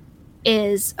far,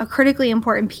 is a critically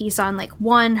important piece on like,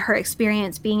 one, her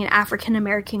experience being an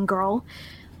African-American girl.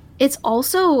 It's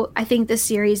also, I think, the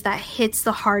series that hits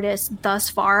the hardest thus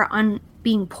far on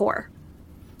being poor.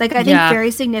 Like, I think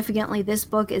very significantly, this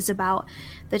book is about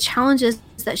the challenges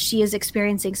that she is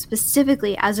experiencing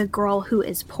specifically as a girl who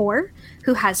is poor,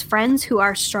 who has friends who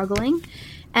are struggling.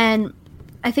 And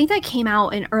I think that came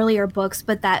out in earlier books,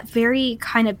 but that very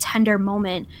kind of tender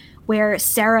moment where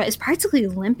Sarah is practically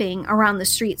limping around the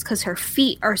streets because her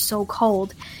feet are so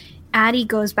cold. Addie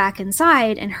goes back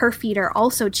inside and her feet are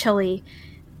also chilly.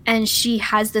 And she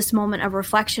has this moment of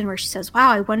reflection where she says,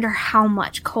 wow, I wonder how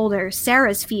much colder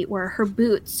Sarah's feet were. Her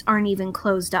boots aren't even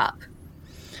closed up.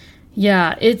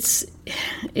 Yeah, it's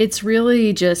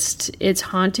really just, it's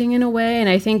haunting in a way. And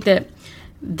I think that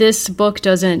this book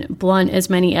doesn't blunt as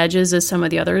many edges as some of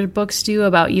the other books do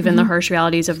about even the harsh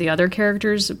realities of the other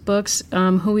characters' books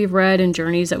who we've read and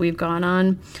journeys that we've gone on.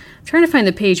 I'm trying to find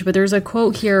the page, but there's a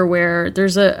quote here where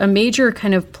there's a major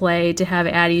kind of play to have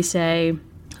Addie say,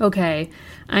 okay,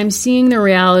 I'm seeing the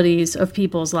realities of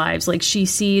people's lives. Like, she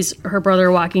sees her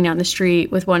brother walking down the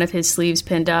street with one of his sleeves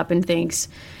pinned up and thinks,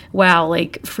 wow,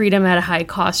 like, freedom at a high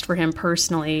cost for him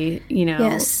personally, you know,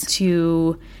 Yes.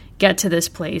 to get to this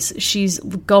place. She's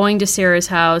going to Sarah's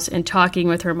house and talking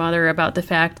with her mother about the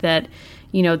fact that,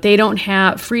 you know, they don't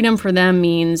have freedom for them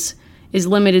is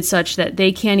limited such that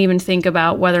they can't even think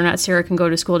about whether or not Sarah can go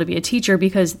to school to be a teacher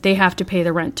because they have to pay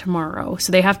the rent tomorrow.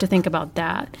 So they have to think about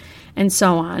that and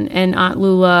so on. And Aunt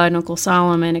Lula and Uncle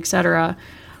Solomon, etc.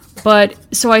 But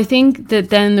so I think that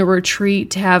then the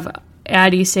retreat to have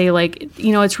Addie say, like,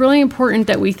 you know, it's really important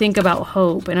that we think about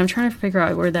hope. And I'm trying to figure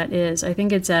out where that is. I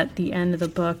think it's at the end of the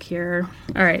book here.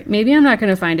 All right, maybe I'm not going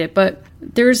to find it, but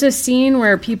there's a scene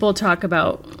where people talk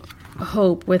about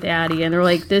hope with Addie, and they're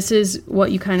like, this is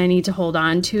what you kind of need to hold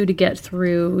on to get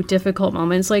through difficult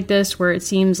moments like this, where it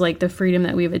seems like the freedom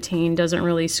that we've attained doesn't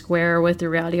really square with the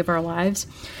reality of our lives.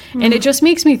 Mm-hmm. And it just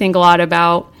makes me think a lot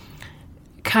about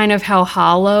kind of how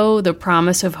hollow the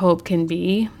promise of hope can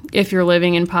be if you're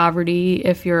living in poverty,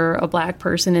 if you're a Black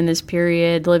person in this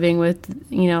period living with,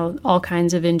 you know, all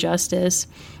kinds of injustice.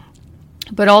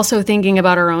 But also thinking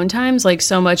about our own times, like,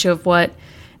 so much of what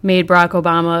made Barack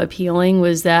Obama appealing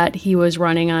was that he was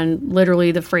running on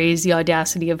literally the phrase, the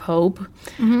audacity of hope,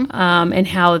 and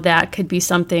how that could be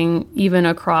something even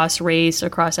across race,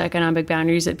 across economic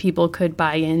boundaries that people could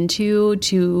buy into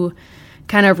to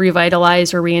kind of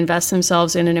revitalize or reinvest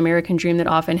themselves in an American dream that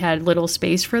often had little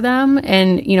space for them.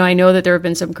 And, you know, I know that there have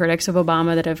been some critics of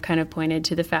Obama that have kind of pointed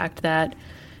to the fact that,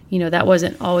 you know, that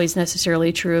wasn't always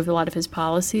necessarily true of a lot of his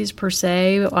policies per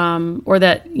se, or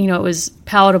that, you know, it was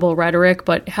palatable rhetoric,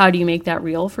 but how do you make that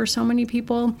real for so many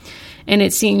people? And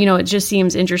it just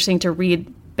seems interesting to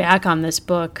read back on this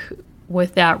book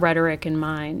with that rhetoric in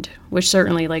mind, which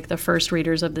certainly, like, the first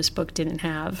readers of this book didn't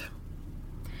have.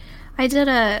 I did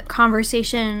a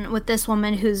conversation with this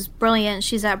woman who's brilliant.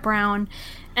 She's at Brown,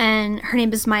 and her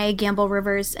name is Maya Gamble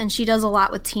Rivers, and she does a lot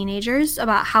with teenagers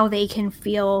about how they can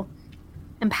feel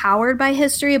empowered by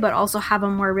history, but also have a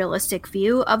more realistic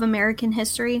view of American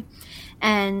history.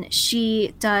 And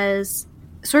she does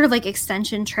sort of like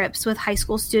extension trips with high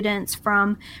school students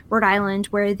from Rhode Island,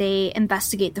 where they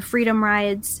investigate the freedom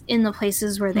rides in the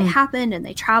places where they happened, and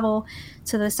they travel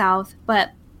to the South.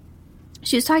 But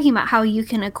she was talking about how you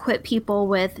can equip people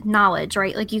with knowledge,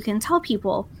 right? Like, you can tell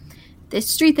people this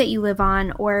street that you live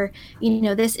on, or, you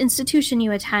know, this institution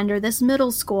you attend, or this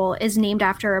middle school is named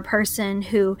after a person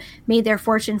who made their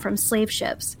fortune from slave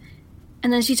ships.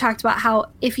 And then she talked about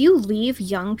how if you leave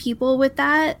young people with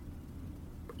that,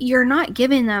 you're not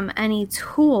giving them any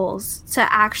tools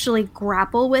to actually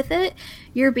grapple with it.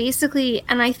 You're basically,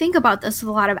 and I think about this with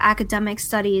a lot of academic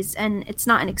studies, and it's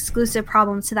not an exclusive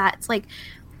problem to that. It's like,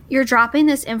 you're dropping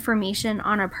this information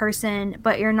on a person,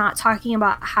 but you're not talking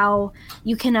about how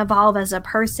you can evolve as a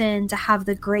person to have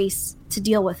the grace to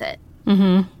deal with it.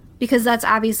 Mm-hmm. Because that's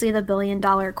obviously the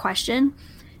billion-dollar question.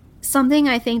 Something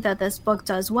I think that this book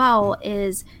does well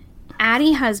is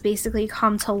Addie has basically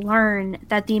come to learn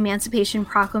that the Emancipation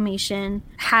Proclamation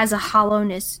has a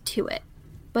hollowness to it.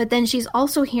 But then she's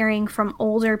also hearing from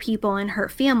older people in her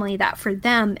family that for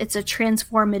them, it's a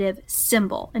transformative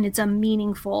symbol and it's a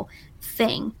meaningful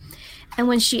thing. And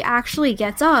when she actually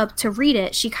gets up to read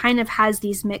it, she kind of has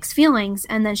these mixed feelings,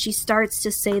 and then she starts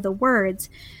to say the words.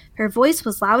 Her voice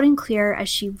was loud and clear as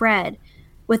she read,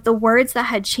 with the words that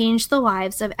had changed the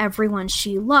lives of everyone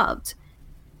she loved.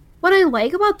 What I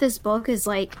like about this book is,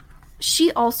 like,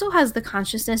 she also has the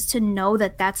consciousness to know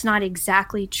that that's not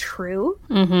exactly true.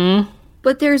 Mm-hmm.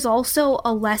 But there's also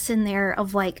a lesson there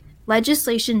of, like,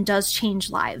 legislation does change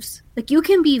lives. Like, you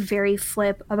can be very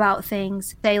flip about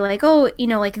things, say, like, oh, you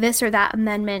know, like, this or that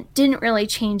amendment didn't really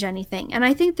change anything. And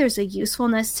I think there's a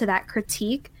usefulness to that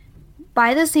critique.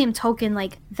 By the same token,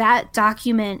 like, that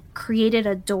document created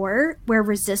a door where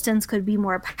resistance could be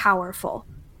more powerful.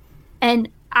 And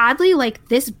oddly, like,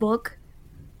 this book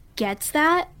gets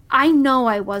that. I know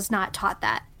I was not taught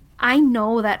that. I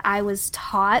know that I was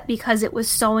taught, because it was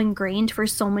so ingrained for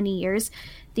so many years,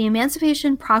 the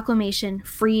Emancipation Proclamation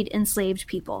freed enslaved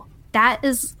people. That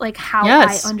is, like, how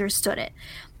I understood it.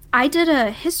 I did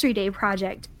a History Day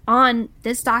project on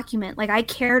this document. Like, I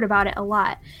cared about it a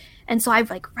lot. And so I've,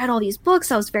 like, read all these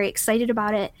books. I was very excited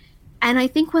about it. And I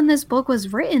think when this book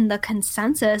was written, the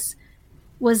consensus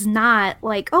was not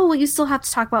like, oh, well, you still have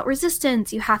to talk about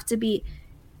resistance. You have to be...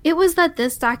 It was that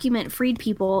this document freed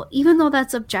people, even though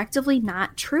that's objectively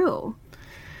not true.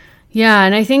 Yeah,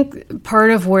 and I think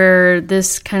part of where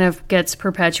this kind of gets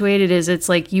perpetuated is it's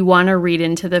like you want to read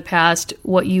into the past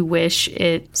what you wish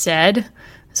it said.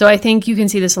 So I think you can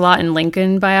see this a lot in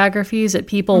Lincoln biographies, that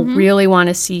people really want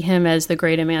to see him as the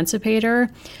great emancipator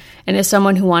and as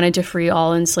someone who wanted to free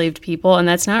all enslaved people. And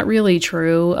that's not really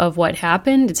true of what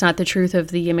happened. It's not the truth of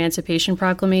the Emancipation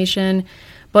Proclamation.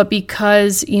 But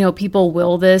because, people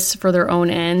will this for their own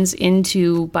ends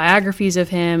into biographies of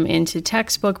him, into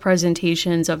textbook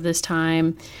presentations of this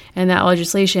time and that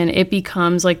legislation, it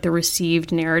becomes like the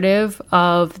received narrative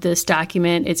of this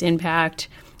document, its impact,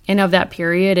 and of that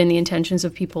period and the intentions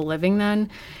of people living then.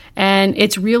 And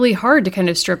it's really hard to kind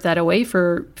of strip that away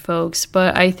for folks.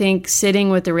 But I think sitting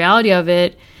with the reality of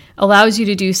it allows you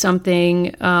to do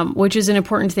something, which is an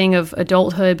important thing of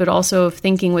adulthood, but also of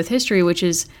thinking with history, which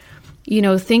is,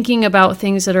 thinking about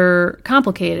things that are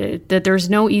complicated, that there's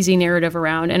no easy narrative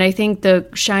around. And I think the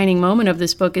shining moment of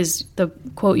this book is the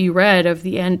quote you read of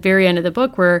the very end of the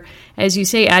book, where, as you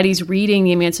say, Addie's reading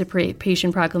the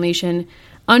Emancipation Proclamation,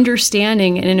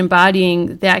 understanding and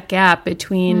embodying that gap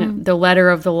between the letter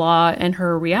of the law and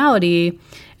her reality,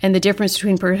 and the difference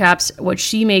between perhaps what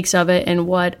she makes of it and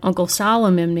what Uncle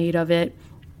Solomon made of it,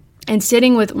 and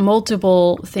sitting with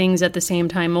multiple things at the same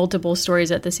time, multiple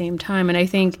stories at the same time. And I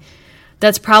think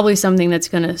that's probably something that's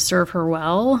going to serve her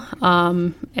well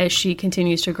as she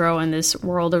continues to grow in this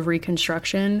world of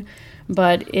Reconstruction.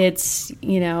 But it's,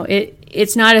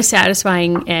 it's not a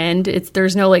satisfying end.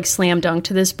 There's no like slam dunk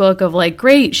to this book of like,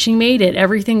 great, she made it.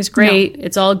 Everything's great. No.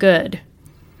 It's all good.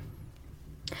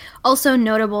 Also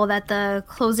notable that the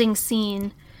closing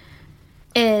scene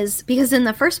is because in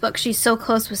the first book, she's so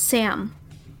close with Sam.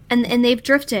 And they've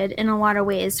drifted in a lot of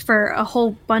ways for a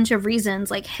whole bunch of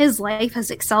reasons. Like his life has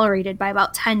accelerated by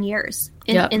about 10 years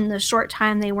in the short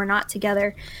time they were not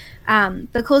together.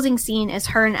 The closing scene is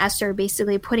her and Esther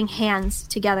basically putting hands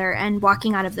together and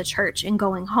walking out of the church and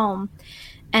going home.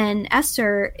 And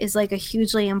Esther is like a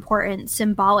hugely important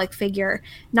symbolic figure,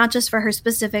 not just for her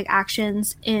specific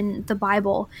actions in the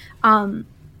Bible,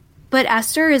 but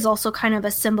Esther is also kind of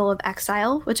a symbol of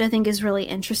exile, which I think is really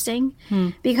interesting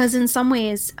because in some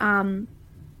ways,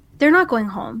 they're not going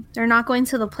home. They're not going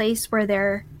to the place where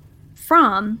they're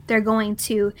from. They're going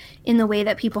to, in the way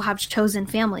that people have chosen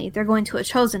family, they're going to a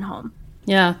chosen home.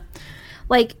 Yeah.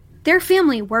 Like their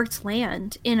family worked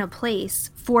land in a place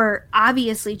for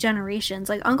obviously generations.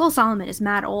 Like Uncle Solomon is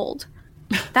mad old.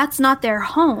 That's not their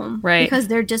home, right? Because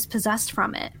they're dispossessed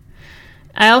from it.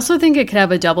 I also think it could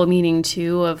have a double meaning,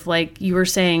 too, of like you were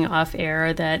saying off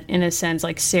air that in a sense,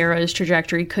 like Sarah's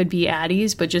trajectory could be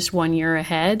Addie's, but just 1 year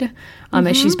ahead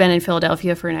as she's been in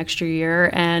Philadelphia for an extra year.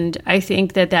 And I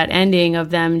think that ending of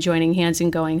them joining hands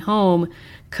and going home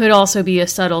could also be a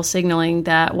subtle signaling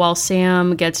that while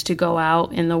Sam gets to go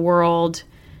out in the world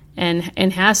and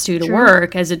has to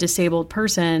work as a disabled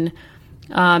person,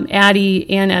 Addie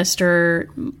and Esther,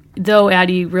 though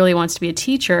Addie really wants to be a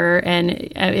teacher and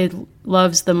it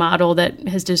loves the model that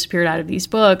has disappeared out of these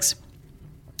books,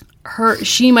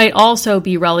 she might also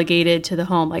be relegated to the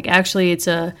home. Like actually it's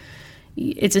a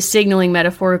signaling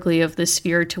metaphorically of the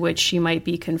sphere to which she might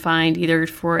be confined, either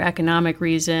for economic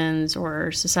reasons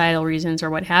or societal reasons or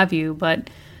what have you.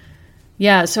 But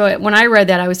yeah, so when I read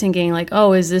that, I was thinking like,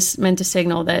 oh, is this meant to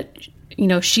signal that,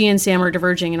 she and Sam are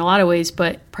diverging in a lot of ways,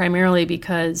 but primarily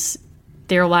because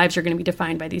their lives are going to be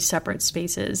defined by these separate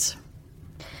spaces.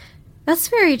 That's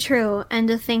very true. And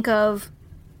to think of,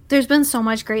 there's been so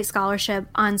much great scholarship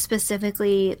on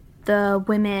specifically the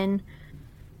women,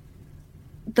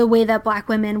 the way that Black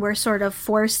women were sort of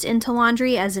forced into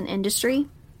laundry as an industry.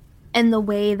 And the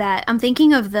way that, I'm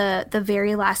thinking of the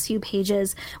very last few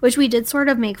pages, which we did sort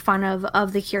of make fun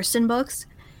of the Kirsten books,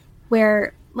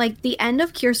 where like the end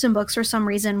of Kirsten books for some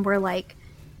reason were like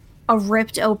a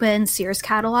ripped open Sears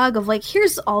catalog of like,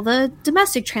 here's all the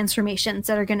domestic transformations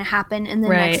that are going to happen in the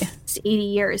next 80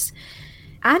 years.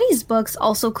 Addie's books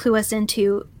also clue us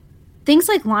into things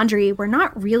like laundry were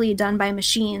not really done by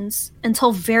machines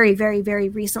until very, very, very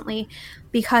recently,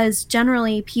 because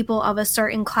generally people of a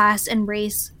certain class and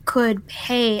race could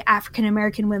pay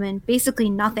African-American women basically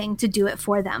nothing to do it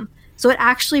for them. So it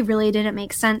actually really didn't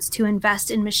make sense to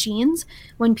invest in machines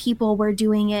when people were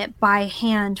doing it by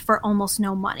hand for almost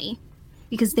no money,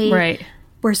 because they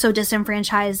were so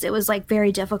disenfranchised. It was like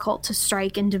very difficult to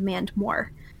strike and demand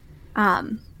more.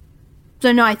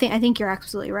 So no, I think you're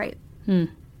absolutely right.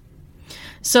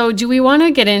 So do we want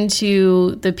to get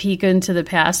into the peek into the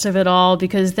past of it all?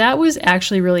 Because that was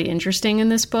actually really interesting in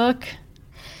this book.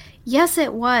 Yes,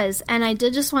 it was. And I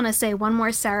did just want to say one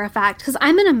more Sarah fact, because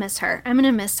I'm going to miss her. I'm going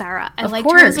to miss Sarah. I liked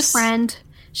her as a friend.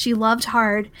 She loved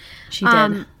hard. She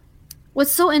did.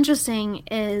 What's so interesting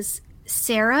is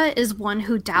Sarah is one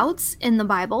who doubts in the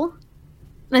Bible.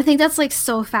 And I think that's like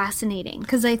so fascinating,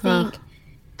 because I think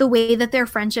the way that their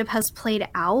friendship has played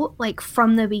out, like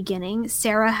from the beginning,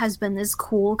 Sarah has been this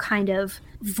cool kind of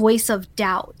voice of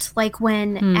doubt. Like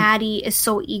when Addie is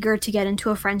so eager to get into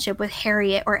a friendship with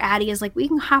Harriet, or Addie is like, we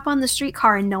can hop on the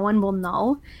streetcar and no one will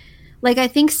know. Like, I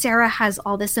think Sarah has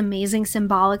all this amazing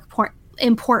symbolic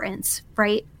importance,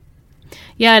 right?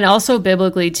 Yeah, and also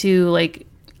biblically too, like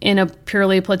in a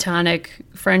purely platonic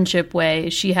friendship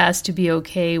way, she has to be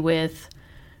okay with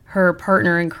her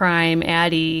partner in crime,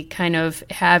 Addie, kind of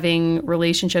having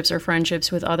relationships or friendships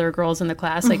with other girls in the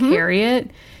class, like Harriet,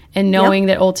 and knowing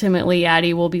that ultimately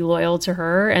Addie will be loyal to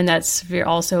her. And that's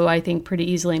also, I think,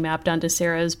 pretty easily mapped onto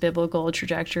Sarah's biblical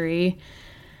trajectory.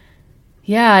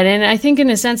 Yeah, and I think in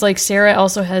a sense, like Sarah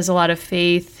also has a lot of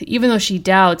faith, even though she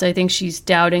doubts. I think she's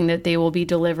doubting that they will be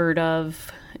delivered of,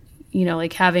 you know,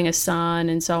 like having a son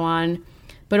and so on.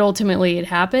 But ultimately it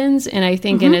happens. And I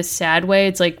think in a sad way,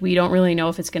 it's like we don't really know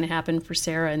if it's going to happen for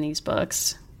Sarah in these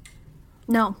books.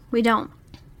 No, we don't.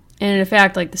 And in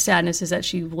fact, like the sadness is that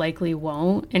she likely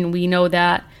won't. And we know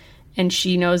that. And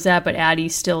she knows that. But Addie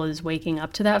still is waking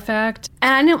up to that fact.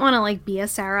 And I didn't want to like be a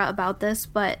Sarah about this,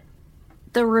 but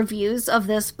the reviews of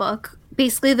this book,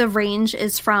 basically the range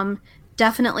is from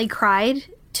definitely cried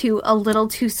to a little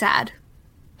too sad.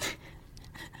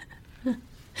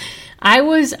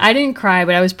 I didn't cry,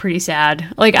 but I was pretty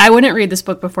sad. Like, I wouldn't read this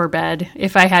book before bed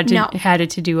if I had it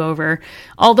to do over.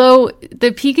 Although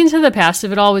the peek into the past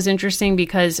of it all was interesting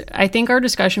because I think our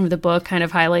discussion of the book kind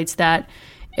of highlights that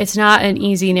it's not an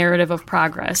easy narrative of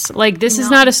progress. Like, this is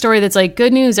not a story that's like,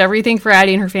 good news, everything for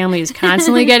Addie and her family is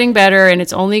constantly getting better and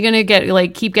it's only going to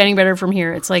keep getting better from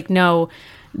here. It's like, no,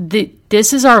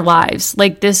 this is our lives.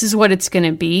 Like, this is what it's going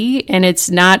to be. And it's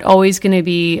not always going to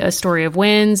be a story of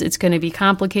wins. It's going to be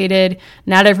complicated.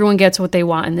 Not everyone gets what they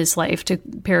want in this life, to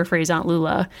paraphrase Aunt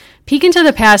Lula. Peek into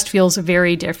the past feels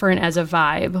very different as a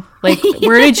vibe. Like,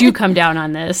 where did you come down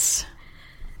on this?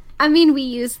 I mean, we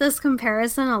use this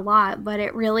comparison a lot, but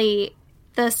it really,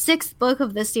 the 6th book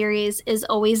of the series is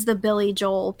always the Billy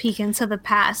Joel Peek into the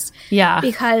Past. Yeah.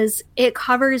 Because it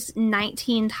covers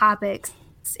 19 topics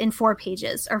in 4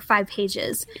 pages or 5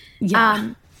 pages.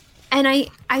 Yeah. And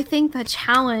I think the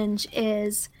challenge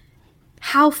is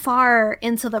how far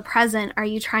into the present are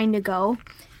you trying to go?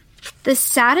 The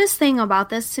saddest thing about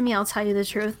this to me, I'll tell you the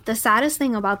truth, the saddest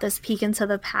thing about this peek into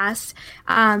the past,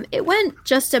 it went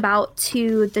just about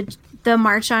to the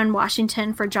March on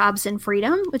Washington for Jobs and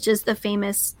Freedom, which is the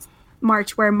famous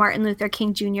march where Martin Luther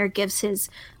King Jr. gives his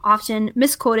often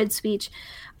misquoted speech.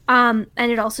 And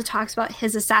it also talks about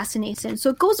his assassination.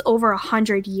 So it goes over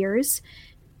 100 years.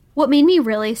 What made me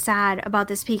really sad about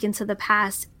this peek into the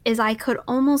past is I could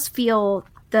almost feel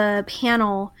the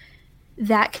panel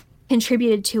that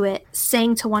contributed to it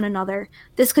saying to one another,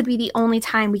 this could be the only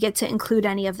time we get to include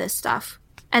any of this stuff.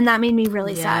 And that made me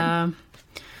really sad.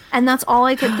 And that's all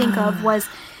I could think of was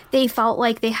they felt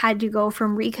like they had to go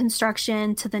from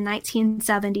Reconstruction to the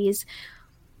 1970s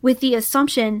with the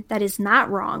assumption that is not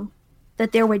wrong,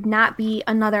 that there would not be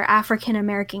another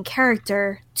African-American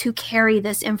character to carry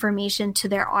this information to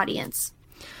their audience.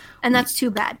 And that's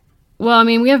too bad. Well, I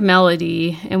mean, we have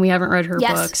Melody, and we haven't read her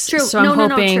books. True. So I'm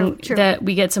hoping that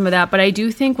we get some of that. But I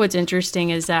do think what's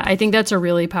interesting is that I think that's a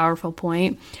really powerful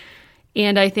point.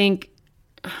 And I think,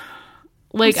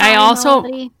 like,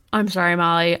 Melody. I'm sorry,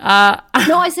 Molly.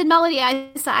 No, I said Melody.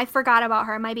 I forgot about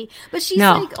her. It might be. But she's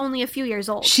like only a few years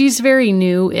old. She's very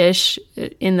new-ish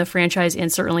in the franchise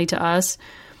and certainly to us.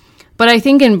 But I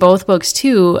think in both books,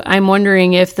 too, I'm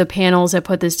wondering if the panels that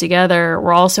put this together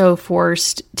were also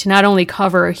forced to not only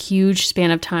cover a huge span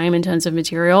of time and tons of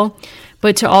material,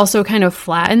 but to also kind of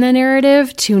flatten the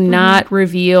narrative, to not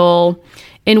reveal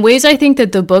in ways I think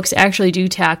that the books actually do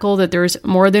tackle, that there's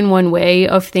more than one way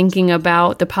of thinking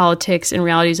about the politics and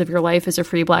realities of your life as a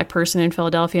free Black person in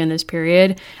Philadelphia in this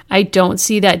period. I don't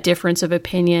see that difference of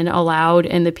opinion allowed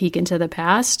in the peek into the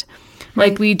past.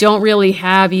 Like, we don't really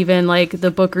have even, like,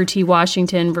 the Booker T.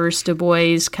 Washington versus Du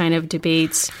Bois kind of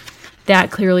debates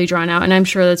that clearly drawn out. And I'm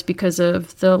sure that's because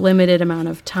of the limited amount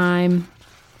of time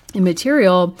and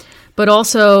material, but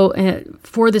also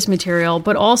for this material.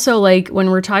 But also, like, when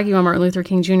we're talking about Martin Luther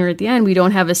King Jr. at the end, we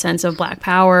don't have a sense of Black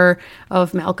power,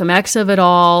 of Malcolm X of it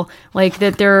all. Like,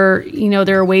 that there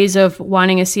are ways of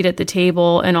wanting a seat at the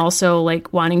table and also,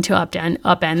 like, wanting to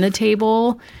upend the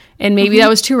table. And maybe that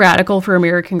was too radical for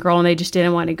American Girl and they just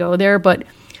didn't want to go there. But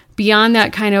beyond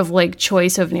that kind of like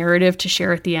choice of narrative to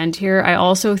share at the end here, I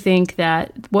also think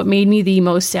that what made me the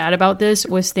most sad about this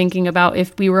was thinking about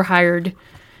if we were hired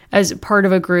as part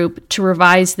of a group to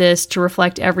revise this to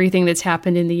reflect everything that's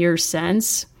happened in the years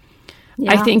since.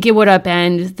 Yeah. I think it would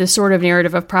upend the sort of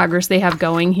narrative of progress they have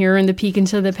going here in the peek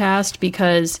into the past,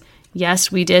 because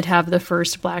yes, we did have the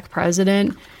first Black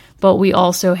president, but we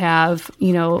also have,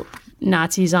 you know,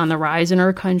 Nazis on the rise in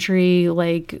our country,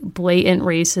 like blatant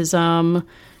racism,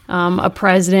 a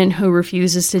president who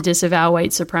refuses to disavow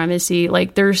white supremacy.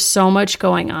 Like, there's so much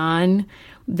going on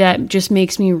that just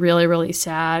makes me really, really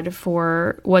sad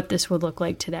for what this would look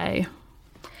like today.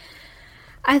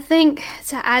 I think,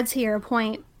 to add to your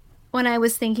point, when I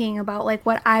was thinking about like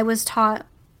what I was taught,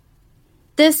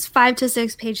 this 5 to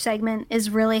 6 page segment is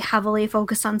really heavily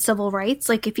focused on civil rights.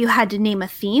 Like, if you had to name a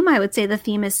theme, I would say the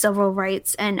theme is civil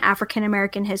rights and African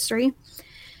American history.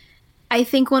 I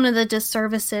think one of the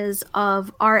disservices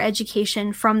of our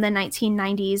education from the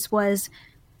 1990s was,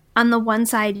 on the one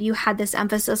side, you had this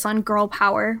emphasis on girl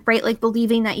power, right? Like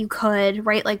believing that you could,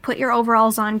 right? Like, put your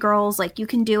overalls on, girls. Like, you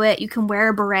can do it. You can wear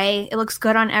a beret. It looks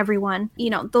good on everyone. You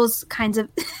know, those kinds of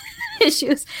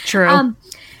issues. True.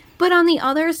 But on the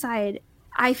other side,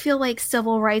 I feel like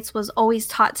civil rights was always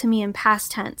taught to me in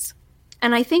past tense.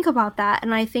 And I think about that,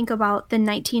 and I think about the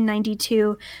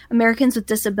 1992 Americans with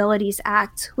Disabilities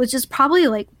Act, which is probably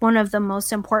like one of the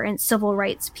most important civil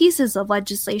rights pieces of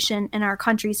legislation in our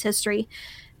country's history.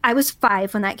 I was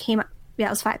 5 when that came out. Yeah, I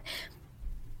was 5.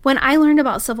 When I learned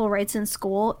about civil rights in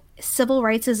school, civil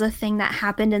rights is a thing that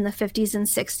happened in the 50s and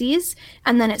 60s,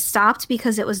 and then it stopped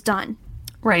because it was done.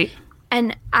 Right.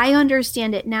 And I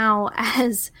understand it now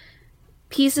as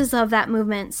pieces of that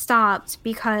movement stopped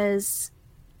because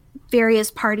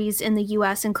various parties in the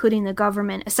U.S., including the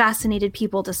government, assassinated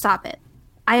people to stop it.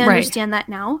 I understand that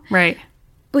now. Right.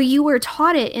 But you were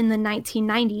taught it in the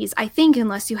 1990s, I think,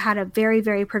 unless you had a very,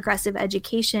 very progressive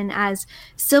education, as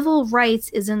civil rights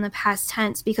is in the past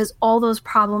tense because all those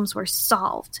problems were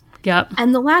solved. Yep.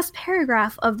 And the last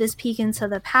paragraph of this peek into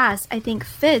the past, I think,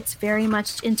 fits very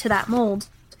much into that mold,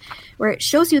 where it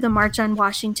shows you the March on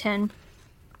Washington.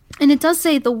 And it does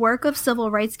say the work of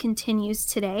civil rights continues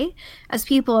today as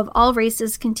people of all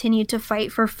races continue to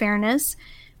fight for fairness.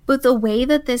 But the way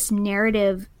that this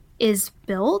narrative is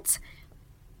built,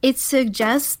 it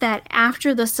suggests that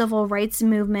after the civil rights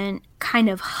movement kind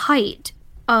of height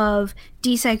of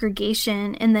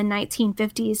desegregation in the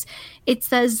 1950s, it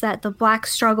says that the Black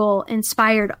struggle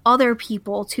inspired other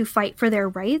people to fight for their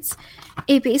rights.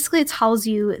 It basically tells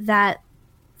you that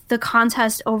the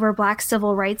contest over Black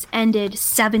civil rights ended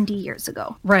 70 years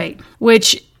ago. Right.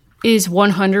 Which is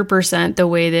 100% the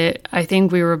way that I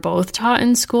think we were both taught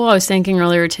in school. I was thinking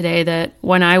earlier today that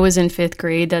when I was in 5th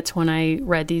grade, that's when I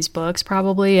read these books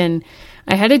probably. And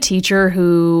I had a teacher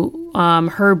who,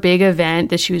 her big event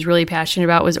that she was really passionate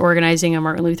about was organizing a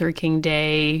Martin Luther King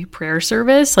Day prayer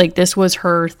service. Like, this was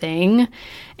her thing.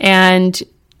 And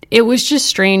it was just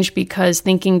strange because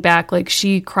thinking back, like,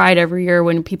 she cried every year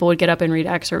when people would get up and read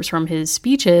excerpts from his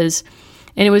speeches.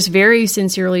 And it was very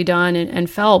sincerely done and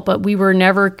felt, but we were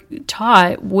never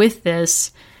taught with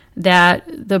this that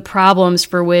the problems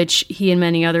for which he and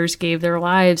many others gave their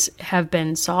lives have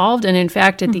been solved. And in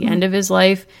fact, at the end of his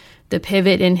life, the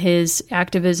pivot in his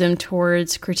activism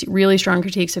towards really strong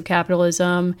critiques of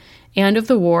capitalism and of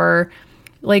the war,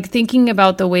 like thinking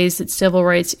about the ways that civil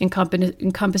rights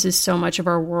encompasses so much of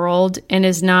our world and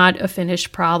is not a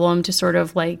finished problem to sort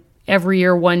of like every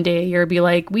year, one day a year, be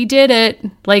like, we did it,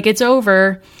 like it's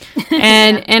over.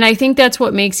 And I think that's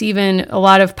what makes even a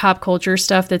lot of pop culture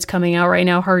stuff that's coming out right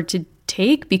now hard to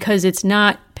take because it's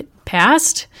not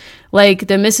past. Like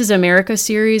the Mrs. America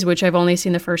series, which I've only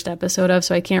seen the first episode of,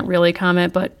 so I can't really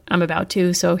comment, but I'm about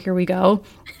to, so here we go.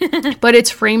 But it's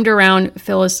framed around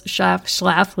Phyllis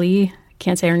Schlafly,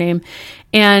 can't say her name,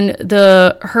 and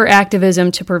her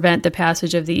activism to prevent the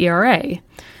passage of the ERA,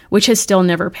 which has still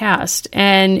never passed.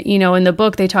 And, you know, in the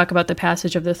book, they talk about the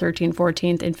passage of the 13th,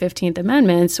 14th, and 15th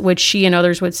Amendments, which she and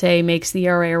others would say makes the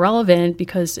ERA irrelevant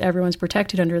because everyone's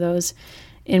protected under those.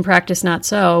 In practice, not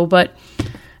so. But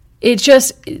it's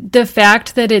just the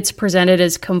fact that it's presented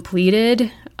as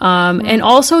completed, and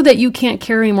also that you can't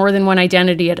carry more than one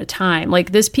identity at a time.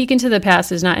 Like, this peek into the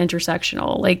past is not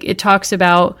intersectional. Like, it talks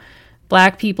about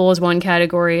Black people as one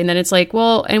category, and then it's like,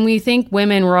 well, and we think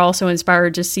women were also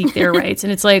inspired to seek their rights.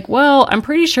 And it's like, well, I'm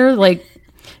pretty sure, like,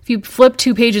 if you flip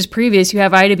 2 pages previous, you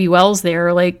have Ida B. Wells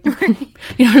there, like,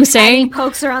 you know what I'm saying? Patty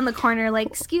pokes around the corner, like,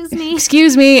 excuse me.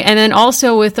 Excuse me. And then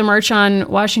also with the March on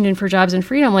Washington for Jobs and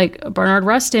Freedom, like, Bernard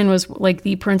Rustin was, like,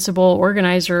 the principal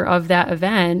organizer of that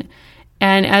event.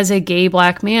 And as a gay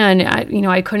Black man,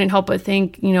 I couldn't help but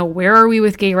think, where are we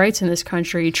with gay rights in this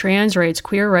country? Trans rights,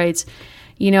 queer rights,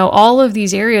 all of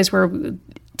these areas where,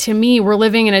 to me, we're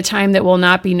living in a time that will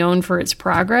not be known for its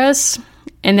progress.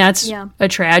 And that's a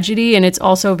tragedy. And it's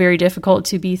also very difficult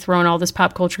to be thrown all this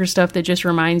pop culture stuff that just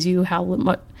reminds you how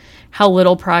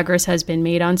little progress has been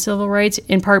made on civil rights,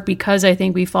 in part because I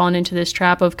think we've fallen into this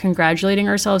trap of congratulating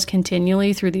ourselves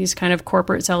continually through these kind of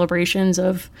corporate celebrations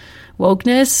of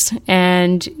wokeness.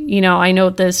 And, I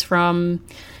note this from,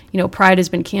 Pride has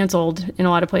been canceled in a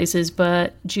lot of places,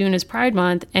 but June is Pride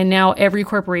Month. And now every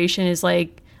corporation is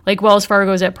like Wells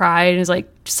Fargo is at Pride and is like,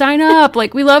 sign up,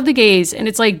 like, we love the gays. And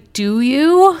it's like, do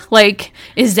you? Like,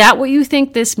 is that what you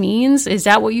think this means? Is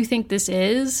that what you think this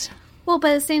is? Well,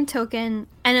 by the same token,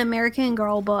 an American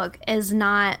Girl book is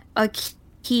not a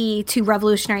key to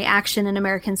revolutionary action in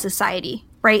American society,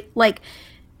 right? Like,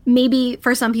 maybe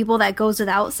for some people that goes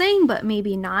without saying, but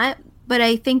maybe not. But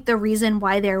I think the reason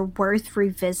why they're worth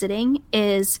revisiting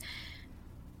is,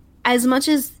 as much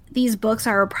as these books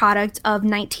are a product of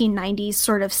 1990s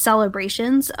sort of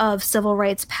celebrations of civil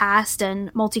rights past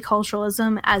and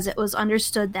multiculturalism as it was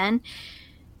understood then,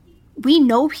 we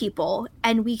know people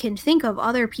and we can think of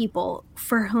other people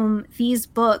for whom these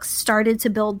books started to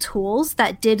build tools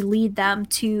that did lead them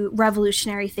to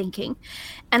revolutionary thinking.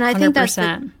 And I think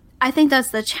 100%.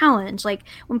 that's the challenge. Like,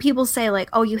 when people say, like,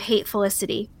 oh, you hate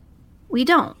Felicity, we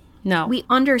don't. No. We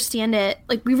understand it.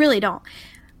 Like, we really don't.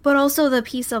 But also the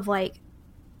piece of, like,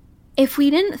 if we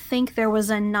didn't think there was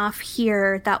enough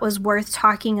here that was worth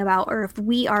talking about, or if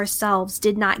we ourselves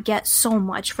did not get so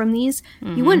much from these,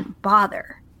 you wouldn't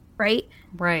bother, right?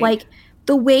 Right. Like,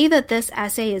 the way that this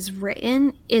essay is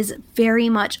written is very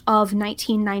much of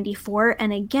 1994.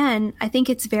 And again, I think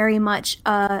it's very much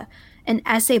an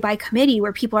essay by committee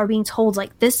where people are being told,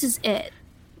 like, this is it.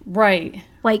 Right.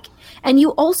 Like, and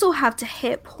you also have to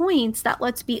hit points that,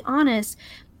 let's be honest,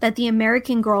 that the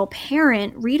American Girl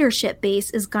parent readership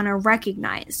base is going to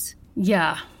recognize.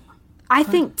 Yeah. I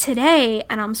think today,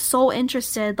 and I'm so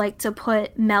interested, like, to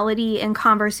put Melody in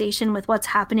conversation with what's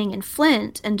happening in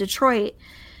Flint and Detroit.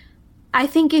 I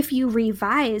think if you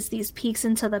revise these peeks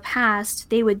into the past,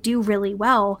 they would do really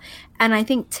well. And I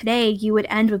think today you would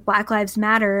end with Black Lives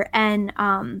Matter and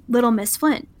Little Miss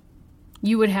Flint.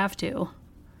 You would have to.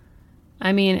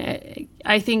 I mean,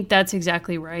 I think that's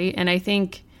exactly right. And I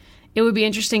think it would be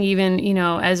interesting even,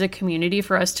 as a community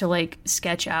for us to, like,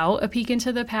 sketch out a peek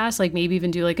into the past, like maybe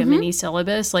even do like a mini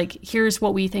syllabus. Like, here's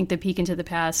what we think the peek into the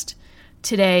past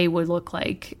today would look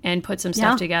like, and put some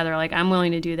stuff together. Like, I'm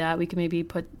willing to do that. We can maybe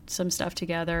put some stuff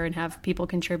together and have people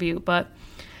contribute. But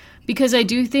because I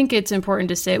do think it's important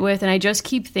to sit with, and I just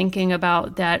keep thinking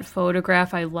about that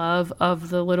photograph I love of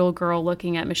the little girl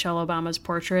looking at Michelle Obama's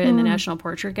portrait in the National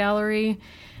Portrait Gallery,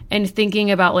 and thinking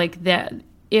about, like, that,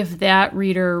 if that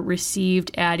reader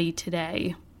received Addie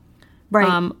today,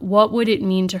 right, what would it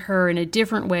mean to her in a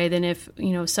different way than if,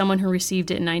 someone who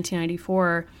received it in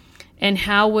 1994, and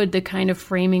how would the kind of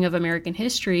framing of American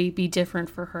history be different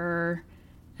for her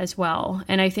as well?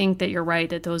 And I think that you're right,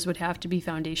 that those would have to be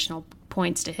foundational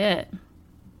points to hit.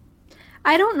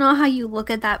 I don't know how you look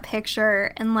at that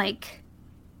picture and, like,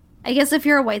 I guess if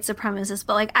you're a white supremacist,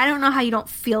 but, like, I don't know how you don't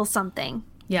feel something.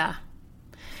 Yeah.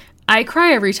 I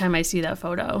cry every time I see that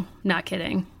photo. Not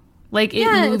kidding. Like,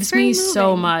 it moves me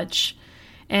so much.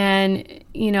 And,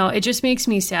 it just makes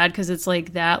me sad because it's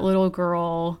like that little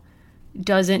girl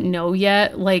doesn't know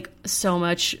yet, like, so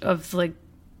much of, like,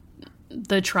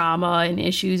 the trauma and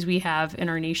issues we have in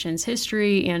our nation's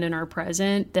history and in our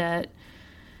present that,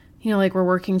 like, we're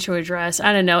working to address.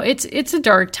 I don't know. It's a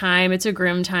dark time. It's a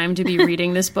grim time to be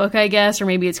reading this book, I guess, or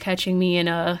maybe it's catching me in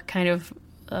a kind of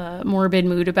morbid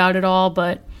mood about it all.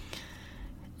 But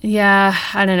yeah,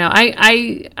 I don't know.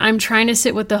 I'm trying to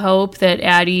sit with the hope that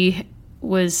Addie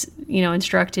was,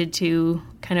 instructed to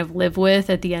kind of live with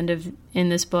at the end in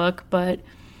this book, but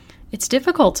it's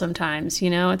difficult sometimes,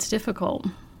 it's difficult.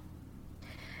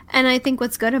 And I think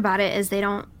what's good about it is they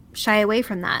don't shy away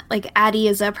from that. Like, Addie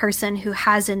is a person who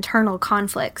has internal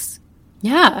conflicts.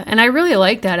 Yeah, and I really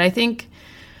like that. I think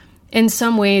in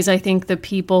some ways, I think the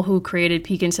people who created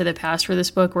Peek into the Past for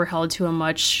this book were held to a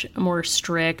much more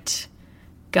strict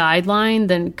guideline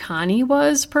than Connie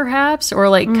was, perhaps. Or,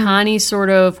 like, Connie sort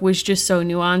of was just so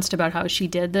nuanced about how she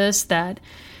did this that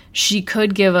she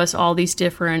could give us all these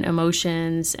different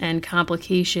emotions and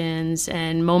complications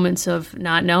and moments of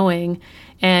not knowing,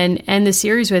 and end the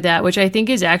series with that, which I think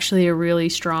is actually a really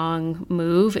strong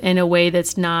move in a way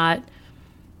that's not,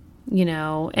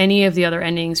 any of the other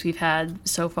endings we've had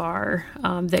so far,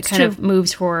 that kind of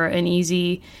moves for an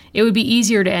easy. It would be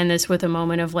easier to end this with a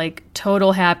moment of, like,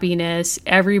 total happiness.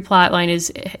 Every plot line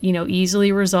is,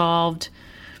 easily resolved.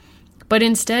 But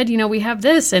instead, we have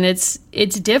this, and it's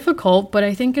difficult, but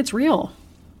I think it's real.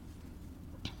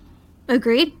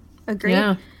 Agreed.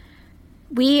 Yeah.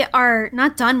 We are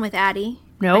not done with Addie.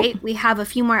 Nope. Right? We have a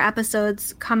few more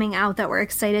episodes coming out that we're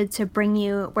excited to bring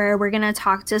you, where we're going to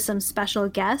talk to some special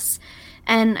guests.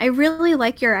 And I really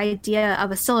like your idea of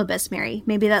a syllabus, Mary.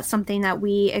 Maybe that's something that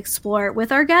we explore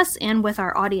with our guests and with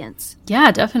our audience.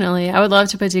 Yeah, definitely. I would love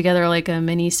to put together like a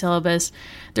mini syllabus.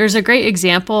 There's a great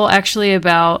example actually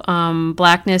about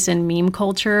Blackness and meme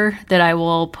culture that I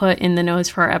will put in the notes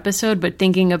for our episode, but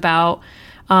thinking about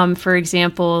for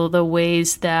example, the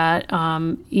ways that,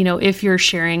 if you're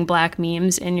sharing Black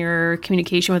memes in your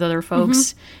communication with other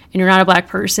folks and you're not a Black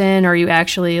person, or you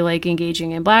actually like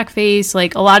engaging in blackface,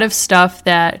 like a lot of stuff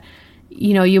that,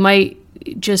 you might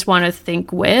just want to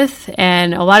think with,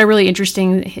 and a lot of really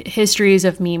interesting histories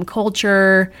of meme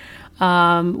culture,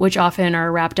 which often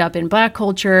are wrapped up in Black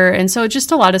culture. And so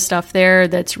just a lot of stuff there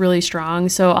that's really strong.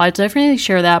 So I'll definitely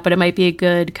share that, but it might be a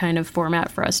good kind of format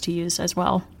for us to use as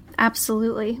well.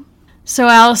 Absolutely. So,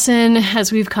 Allison,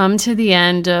 as we've come to the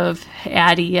end of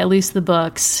Addie, at least the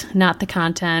books, not the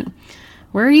content,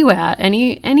 where are you at?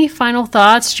 Any final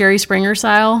thoughts, Jerry Springer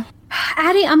style?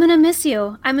 Addie, I'm going to miss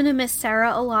you. I'm going to miss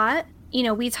Sarah a lot.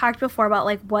 We talked before about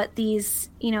like what these,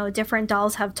 different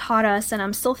dolls have taught us, and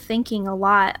I'm still thinking a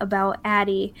lot about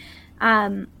Addie.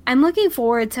 I'm looking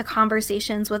forward to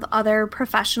conversations with other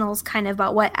professionals kind of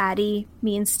about what Addie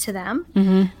means to them.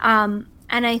 Mm-hmm.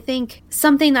 And I think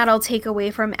something that I'll take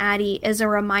away from Addie is a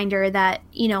reminder that,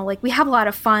 we have a lot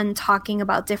of fun talking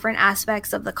about different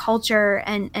aspects of the culture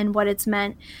and what it's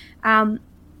meant.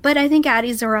 But I think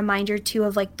Addie's a reminder, too,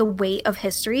 of like the weight of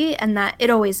history, and that it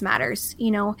always matters,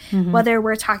 whether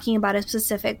we're talking about a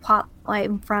specific plot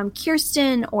line from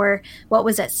Kirsten or what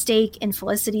was at stake in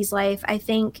Felicity's life. I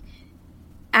think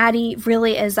Addie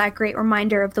really is that great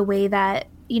reminder of the way that,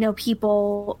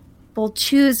 people will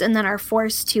choose and then are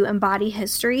forced to embody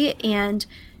history. And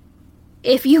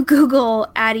if you Google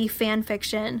Addie fan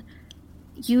fiction,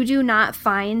 you do not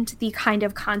find the kind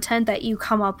of content that you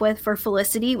come up with for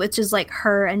Felicity, which is like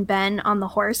her and Ben on the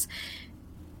horse.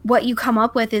 What you come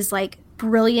up with is like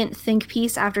brilliant think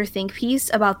piece after think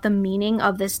piece about the meaning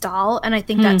of this doll. And I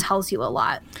think that tells you a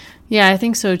lot. Yeah, I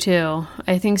think so too.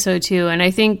 And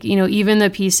I think, even the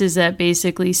pieces that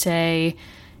basically say,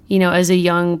 as a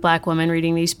young Black woman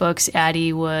reading these books,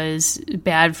 Addie was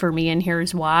bad for me and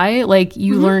here's why. Like,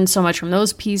 you learn so much from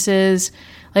those pieces.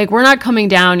 Like, we're not coming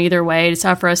down either way. It's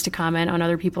not for us to comment on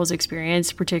other people's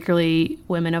experience, particularly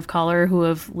women of color who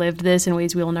have lived this in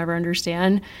ways we'll never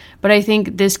understand. But I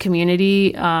think this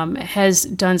community has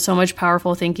done so much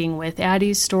powerful thinking with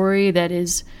Addie's story that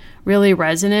is really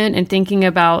resonant, and thinking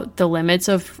about the limits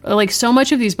of, like, so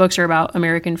much of these books are about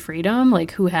American freedom,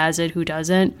 like who has it, who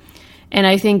doesn't. And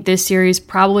I think this series,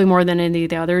 probably more than any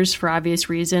of the others, for obvious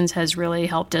reasons, has really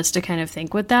helped us to kind of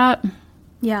think with that.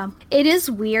 Yeah. It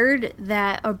is weird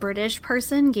that a British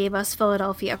person gave us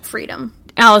Philadelphia freedom.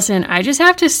 Allison, I just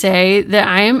have to say that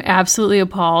I am absolutely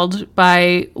appalled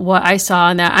by what I saw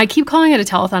in that. I keep calling it a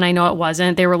telethon. I know it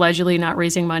wasn't. They were allegedly not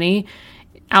raising money.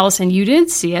 Allison, you didn't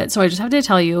see it, so I just have to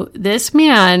tell you, this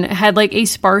man had like a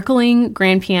sparkling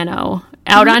grand piano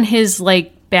out on his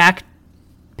like back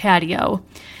patio.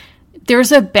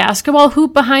 There's a basketball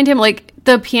hoop behind him. Like,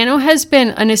 the piano has been,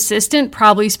 an assistant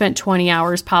probably spent 20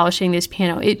 hours polishing this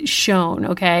piano. It shone,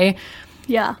 okay?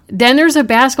 Yeah. Then there's a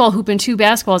basketball hoop and two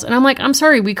basketballs. And I'm like, I'm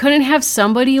sorry, we couldn't have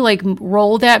somebody, like,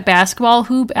 roll that basketball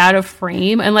hoop out of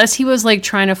frame unless he was, like,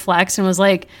 trying to flex and was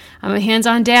like, I'm a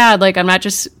hands-on dad. Like, I'm not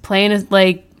just playing,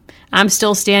 like, I'm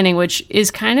still standing, which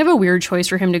is kind of a weird choice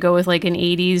for him to go with, like, an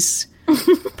 80s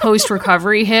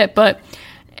post-recovery hit. But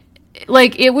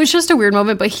like, it was just a weird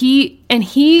moment. But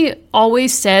he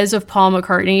always says of Paul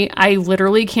McCartney, I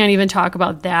literally can't even talk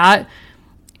about that.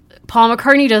 Paul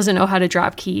McCartney doesn't know how to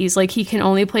drop keys. Like, he can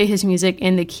only play his music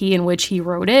in the key in which he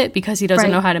wrote it because he doesn't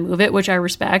know how to move it, which I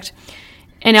respect.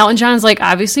 And Elton John's like,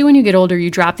 obviously when you get older, you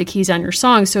drop the keys on your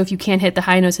songs. So if you can't hit the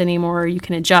high notes anymore, you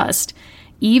can adjust.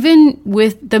 Even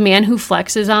with the man who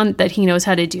flexes on that he knows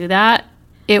how to do that,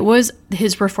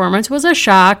 his performance was a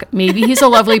shock. Maybe he's a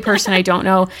lovely person, I don't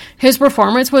know. His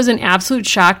performance was an absolute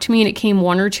shock to me, and it came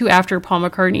one or two after Paul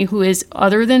McCartney, who is,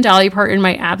 other than Dolly Parton,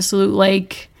 my absolute,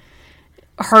 like,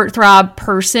 heartthrob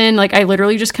person. Like, I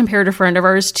literally just compared a friend of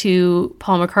ours to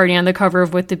Paul McCartney on the cover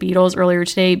of With the Beatles earlier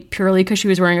today, purely because she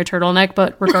was wearing a turtleneck,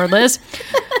 but regardless.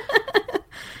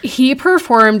 He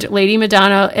performed Lady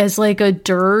Madonna as like a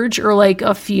dirge or like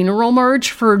a funeral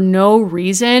march for no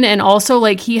reason. And also,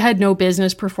 like, he had no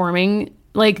business performing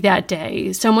like that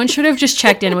day. Someone should have just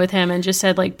checked in with him and just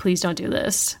said, like, please don't do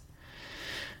this.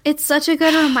 It's such a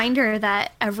good reminder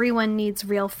that everyone needs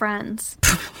real friends.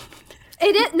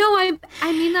 It is. No,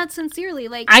 I mean that sincerely.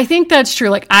 Like, I think that's true.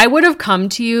 Like, I would have come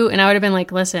to you and I would have been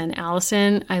like, listen,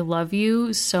 Allison, I love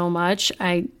you so much.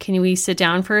 Can we sit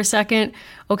down for a second?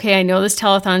 Okay, I know this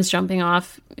telethon's jumping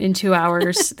off in 2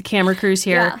 hours. The camera crew's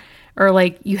here. Yeah. Or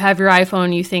like, you have your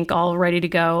iPhone, you think all ready to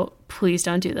go. Please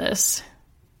don't do this.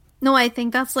 no, I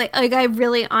think that's like I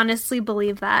really honestly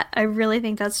believe that. I really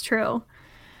think that's true.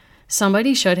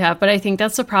 Somebody should have, but I think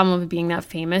that's the problem of being that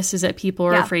famous is that people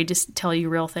are Yeah. afraid to tell you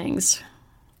real things.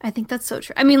 I think that's so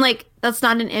true. I mean, like, that's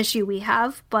not an issue we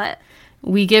have, but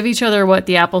We give each other what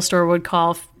the Apple Store would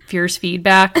call fierce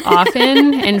feedback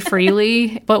often and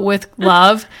freely, but with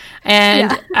love. And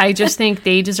Yeah. I just think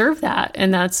they deserve that.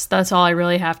 And that's all I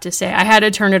really have to say. I had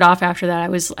to turn it off after that.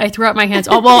 I threw up my hands.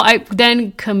 Oh, well,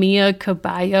 then Camila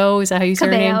Cabello, is that how you say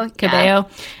her name? Cabello, yeah. Cabello.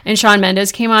 And Shawn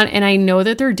Mendes came on, and I know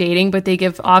that they're dating, but they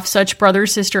give off such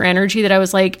brother-sister energy that I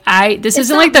was like, this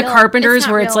isn't not like the real. Carpenters It's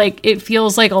not where it's real. like, it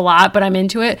feels like a lot, but I'm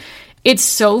into it. It's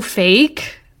so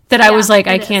fake that I Yeah, was like,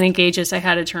 I it is. can't engage this. I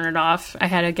had to turn it off. I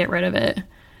had to get rid of it.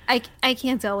 I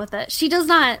can't deal with it. She does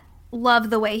not love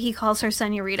the way he calls her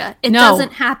senorita. It No,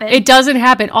 doesn't happen. It doesn't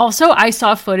happen. Also, I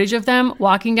saw footage of them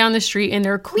walking down the street in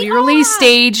their clearly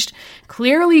staged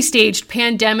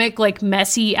pandemic, like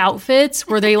messy outfits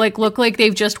where they like look like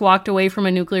they've just walked away from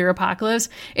a nuclear apocalypse.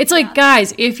 It's like,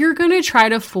 guys, if you're going to try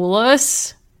to fool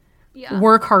us, Yeah.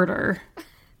 work harder.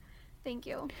 Thank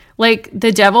you. Like,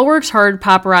 the devil works hard,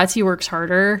 paparazzi works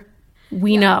harder.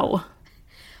 We know.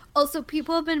 Also,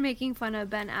 people have been making fun of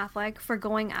Ben Affleck for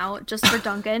going out just for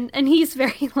Dunkin', and he's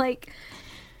very, like,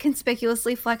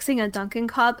 conspicuously flexing a Dunkin'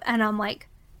 cup, and I'm like,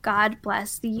 God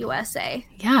bless the USA.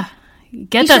 Yeah.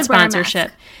 Get He that should wear a mask.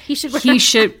 sponsorship. He should wear He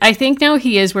should. I think now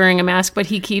he is wearing a mask, but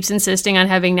he keeps insisting on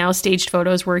having now staged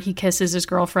photos where he kisses his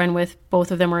girlfriend with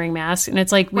both of them wearing masks. And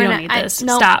it's like, we don't need this.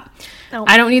 Nope. Stop. Nope.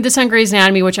 I don't need this on Grey's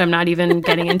Anatomy, which I'm not even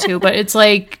getting into, but it's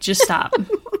like, just stop.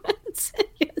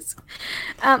 Yes.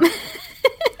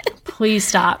 Please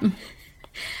stop.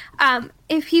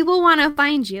 If people want to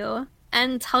find you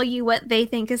and tell you what they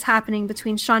think is happening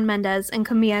between Shawn Mendes and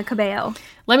Camila Cabello,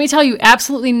 Let me tell you,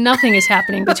 absolutely nothing is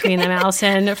happening between them,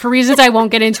 Allison, for reasons I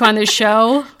won't get into on this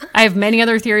show. I have many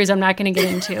other theories I'm not going to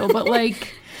get into, but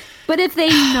like, but if they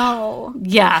know,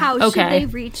 Yeah, how okay. should they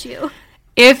reach you?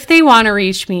 if they want to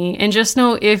reach me, and just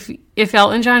know if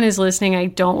Elton John is listening, I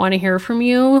don't want to hear from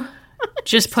you.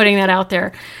 Just putting that out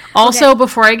there. Also,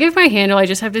 before I give my handle, I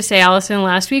just have to say, Allison,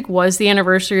 last week was the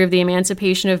anniversary of the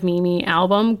Emancipation of Mimi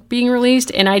album being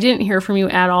released, and I didn't hear from you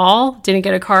at all. Didn't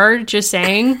get a card, just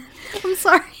saying. I'm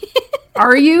sorry.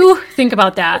 Are you? Think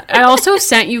about that. I also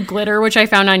sent you Glitter, which I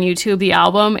found on YouTube, the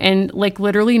album, and like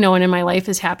literally no one in my life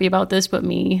is happy about this but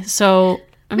me. So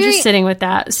I'm Mary- just sitting with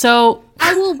that. So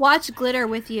I will watch Glitter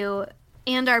with you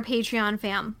and our Patreon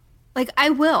fam. Like, I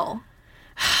will.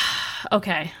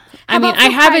 okay. How I mean, about I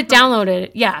for have Pride it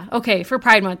downloaded. Yeah. Okay. For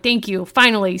Pride Month. Thank you.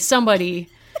 Finally, somebody.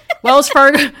 Wells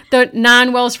Fargo, the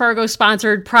non-Wells Fargo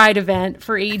sponsored Pride event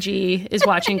for AG is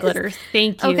watching Glitter.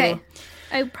 Thank you. Okay.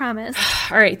 I promise.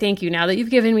 All right. Thank you. Now that you've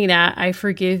given me that, I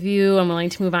forgive you. I'm willing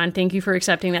to move on. Thank you for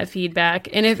accepting that feedback.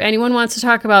 And if anyone wants to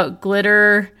talk about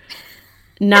Glitter,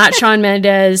 not Shawn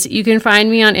Mendes, you can find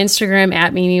me on Instagram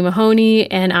at Mimi Mahoney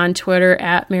and on Twitter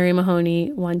at Mary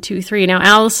Mahoney123. Now,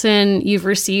 Allison, you've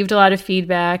received a lot of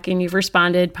feedback and you've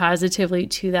responded positively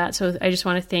to that. So I just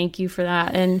want to thank you for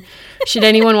that. And should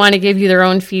anyone want to give you their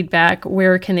own feedback,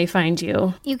 where can they find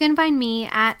you? You can find me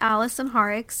at Allison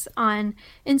Horrocks on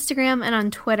Instagram and on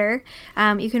Twitter.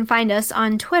 You can find us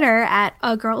on Twitter at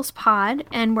A Girls Pod,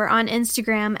 and we're on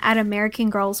Instagram at American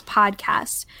Girls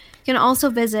Podcast. You can also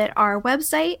visit our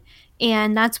website,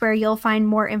 and that's where you'll find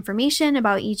more information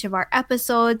about each of our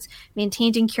episodes,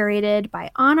 maintained and curated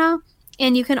by Anna.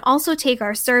 And you can also take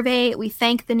our survey. We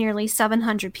thank the nearly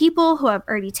 700 people who have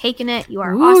already taken it. You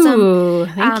are awesome. Ooh,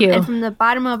 thank you. And from the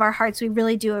bottom of our hearts, we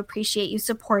really do appreciate you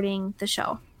supporting the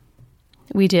show.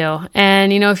 We do.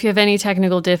 And, if you have any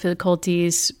technical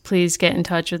difficulties, please get in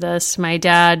touch with us. My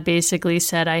dad basically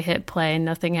said I hit play and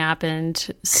nothing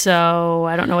happened. So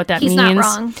I don't know what that He's means.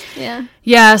 not wrong. Yeah.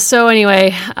 Yeah. So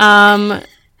anyway,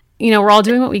 we're all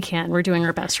doing what we can. We're doing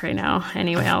our best right now.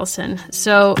 Anyway, Allison.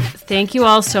 So thank you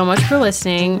all so much for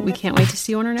listening. We can't wait to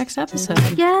see you on our next episode.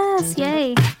 Yes.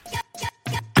 Yay.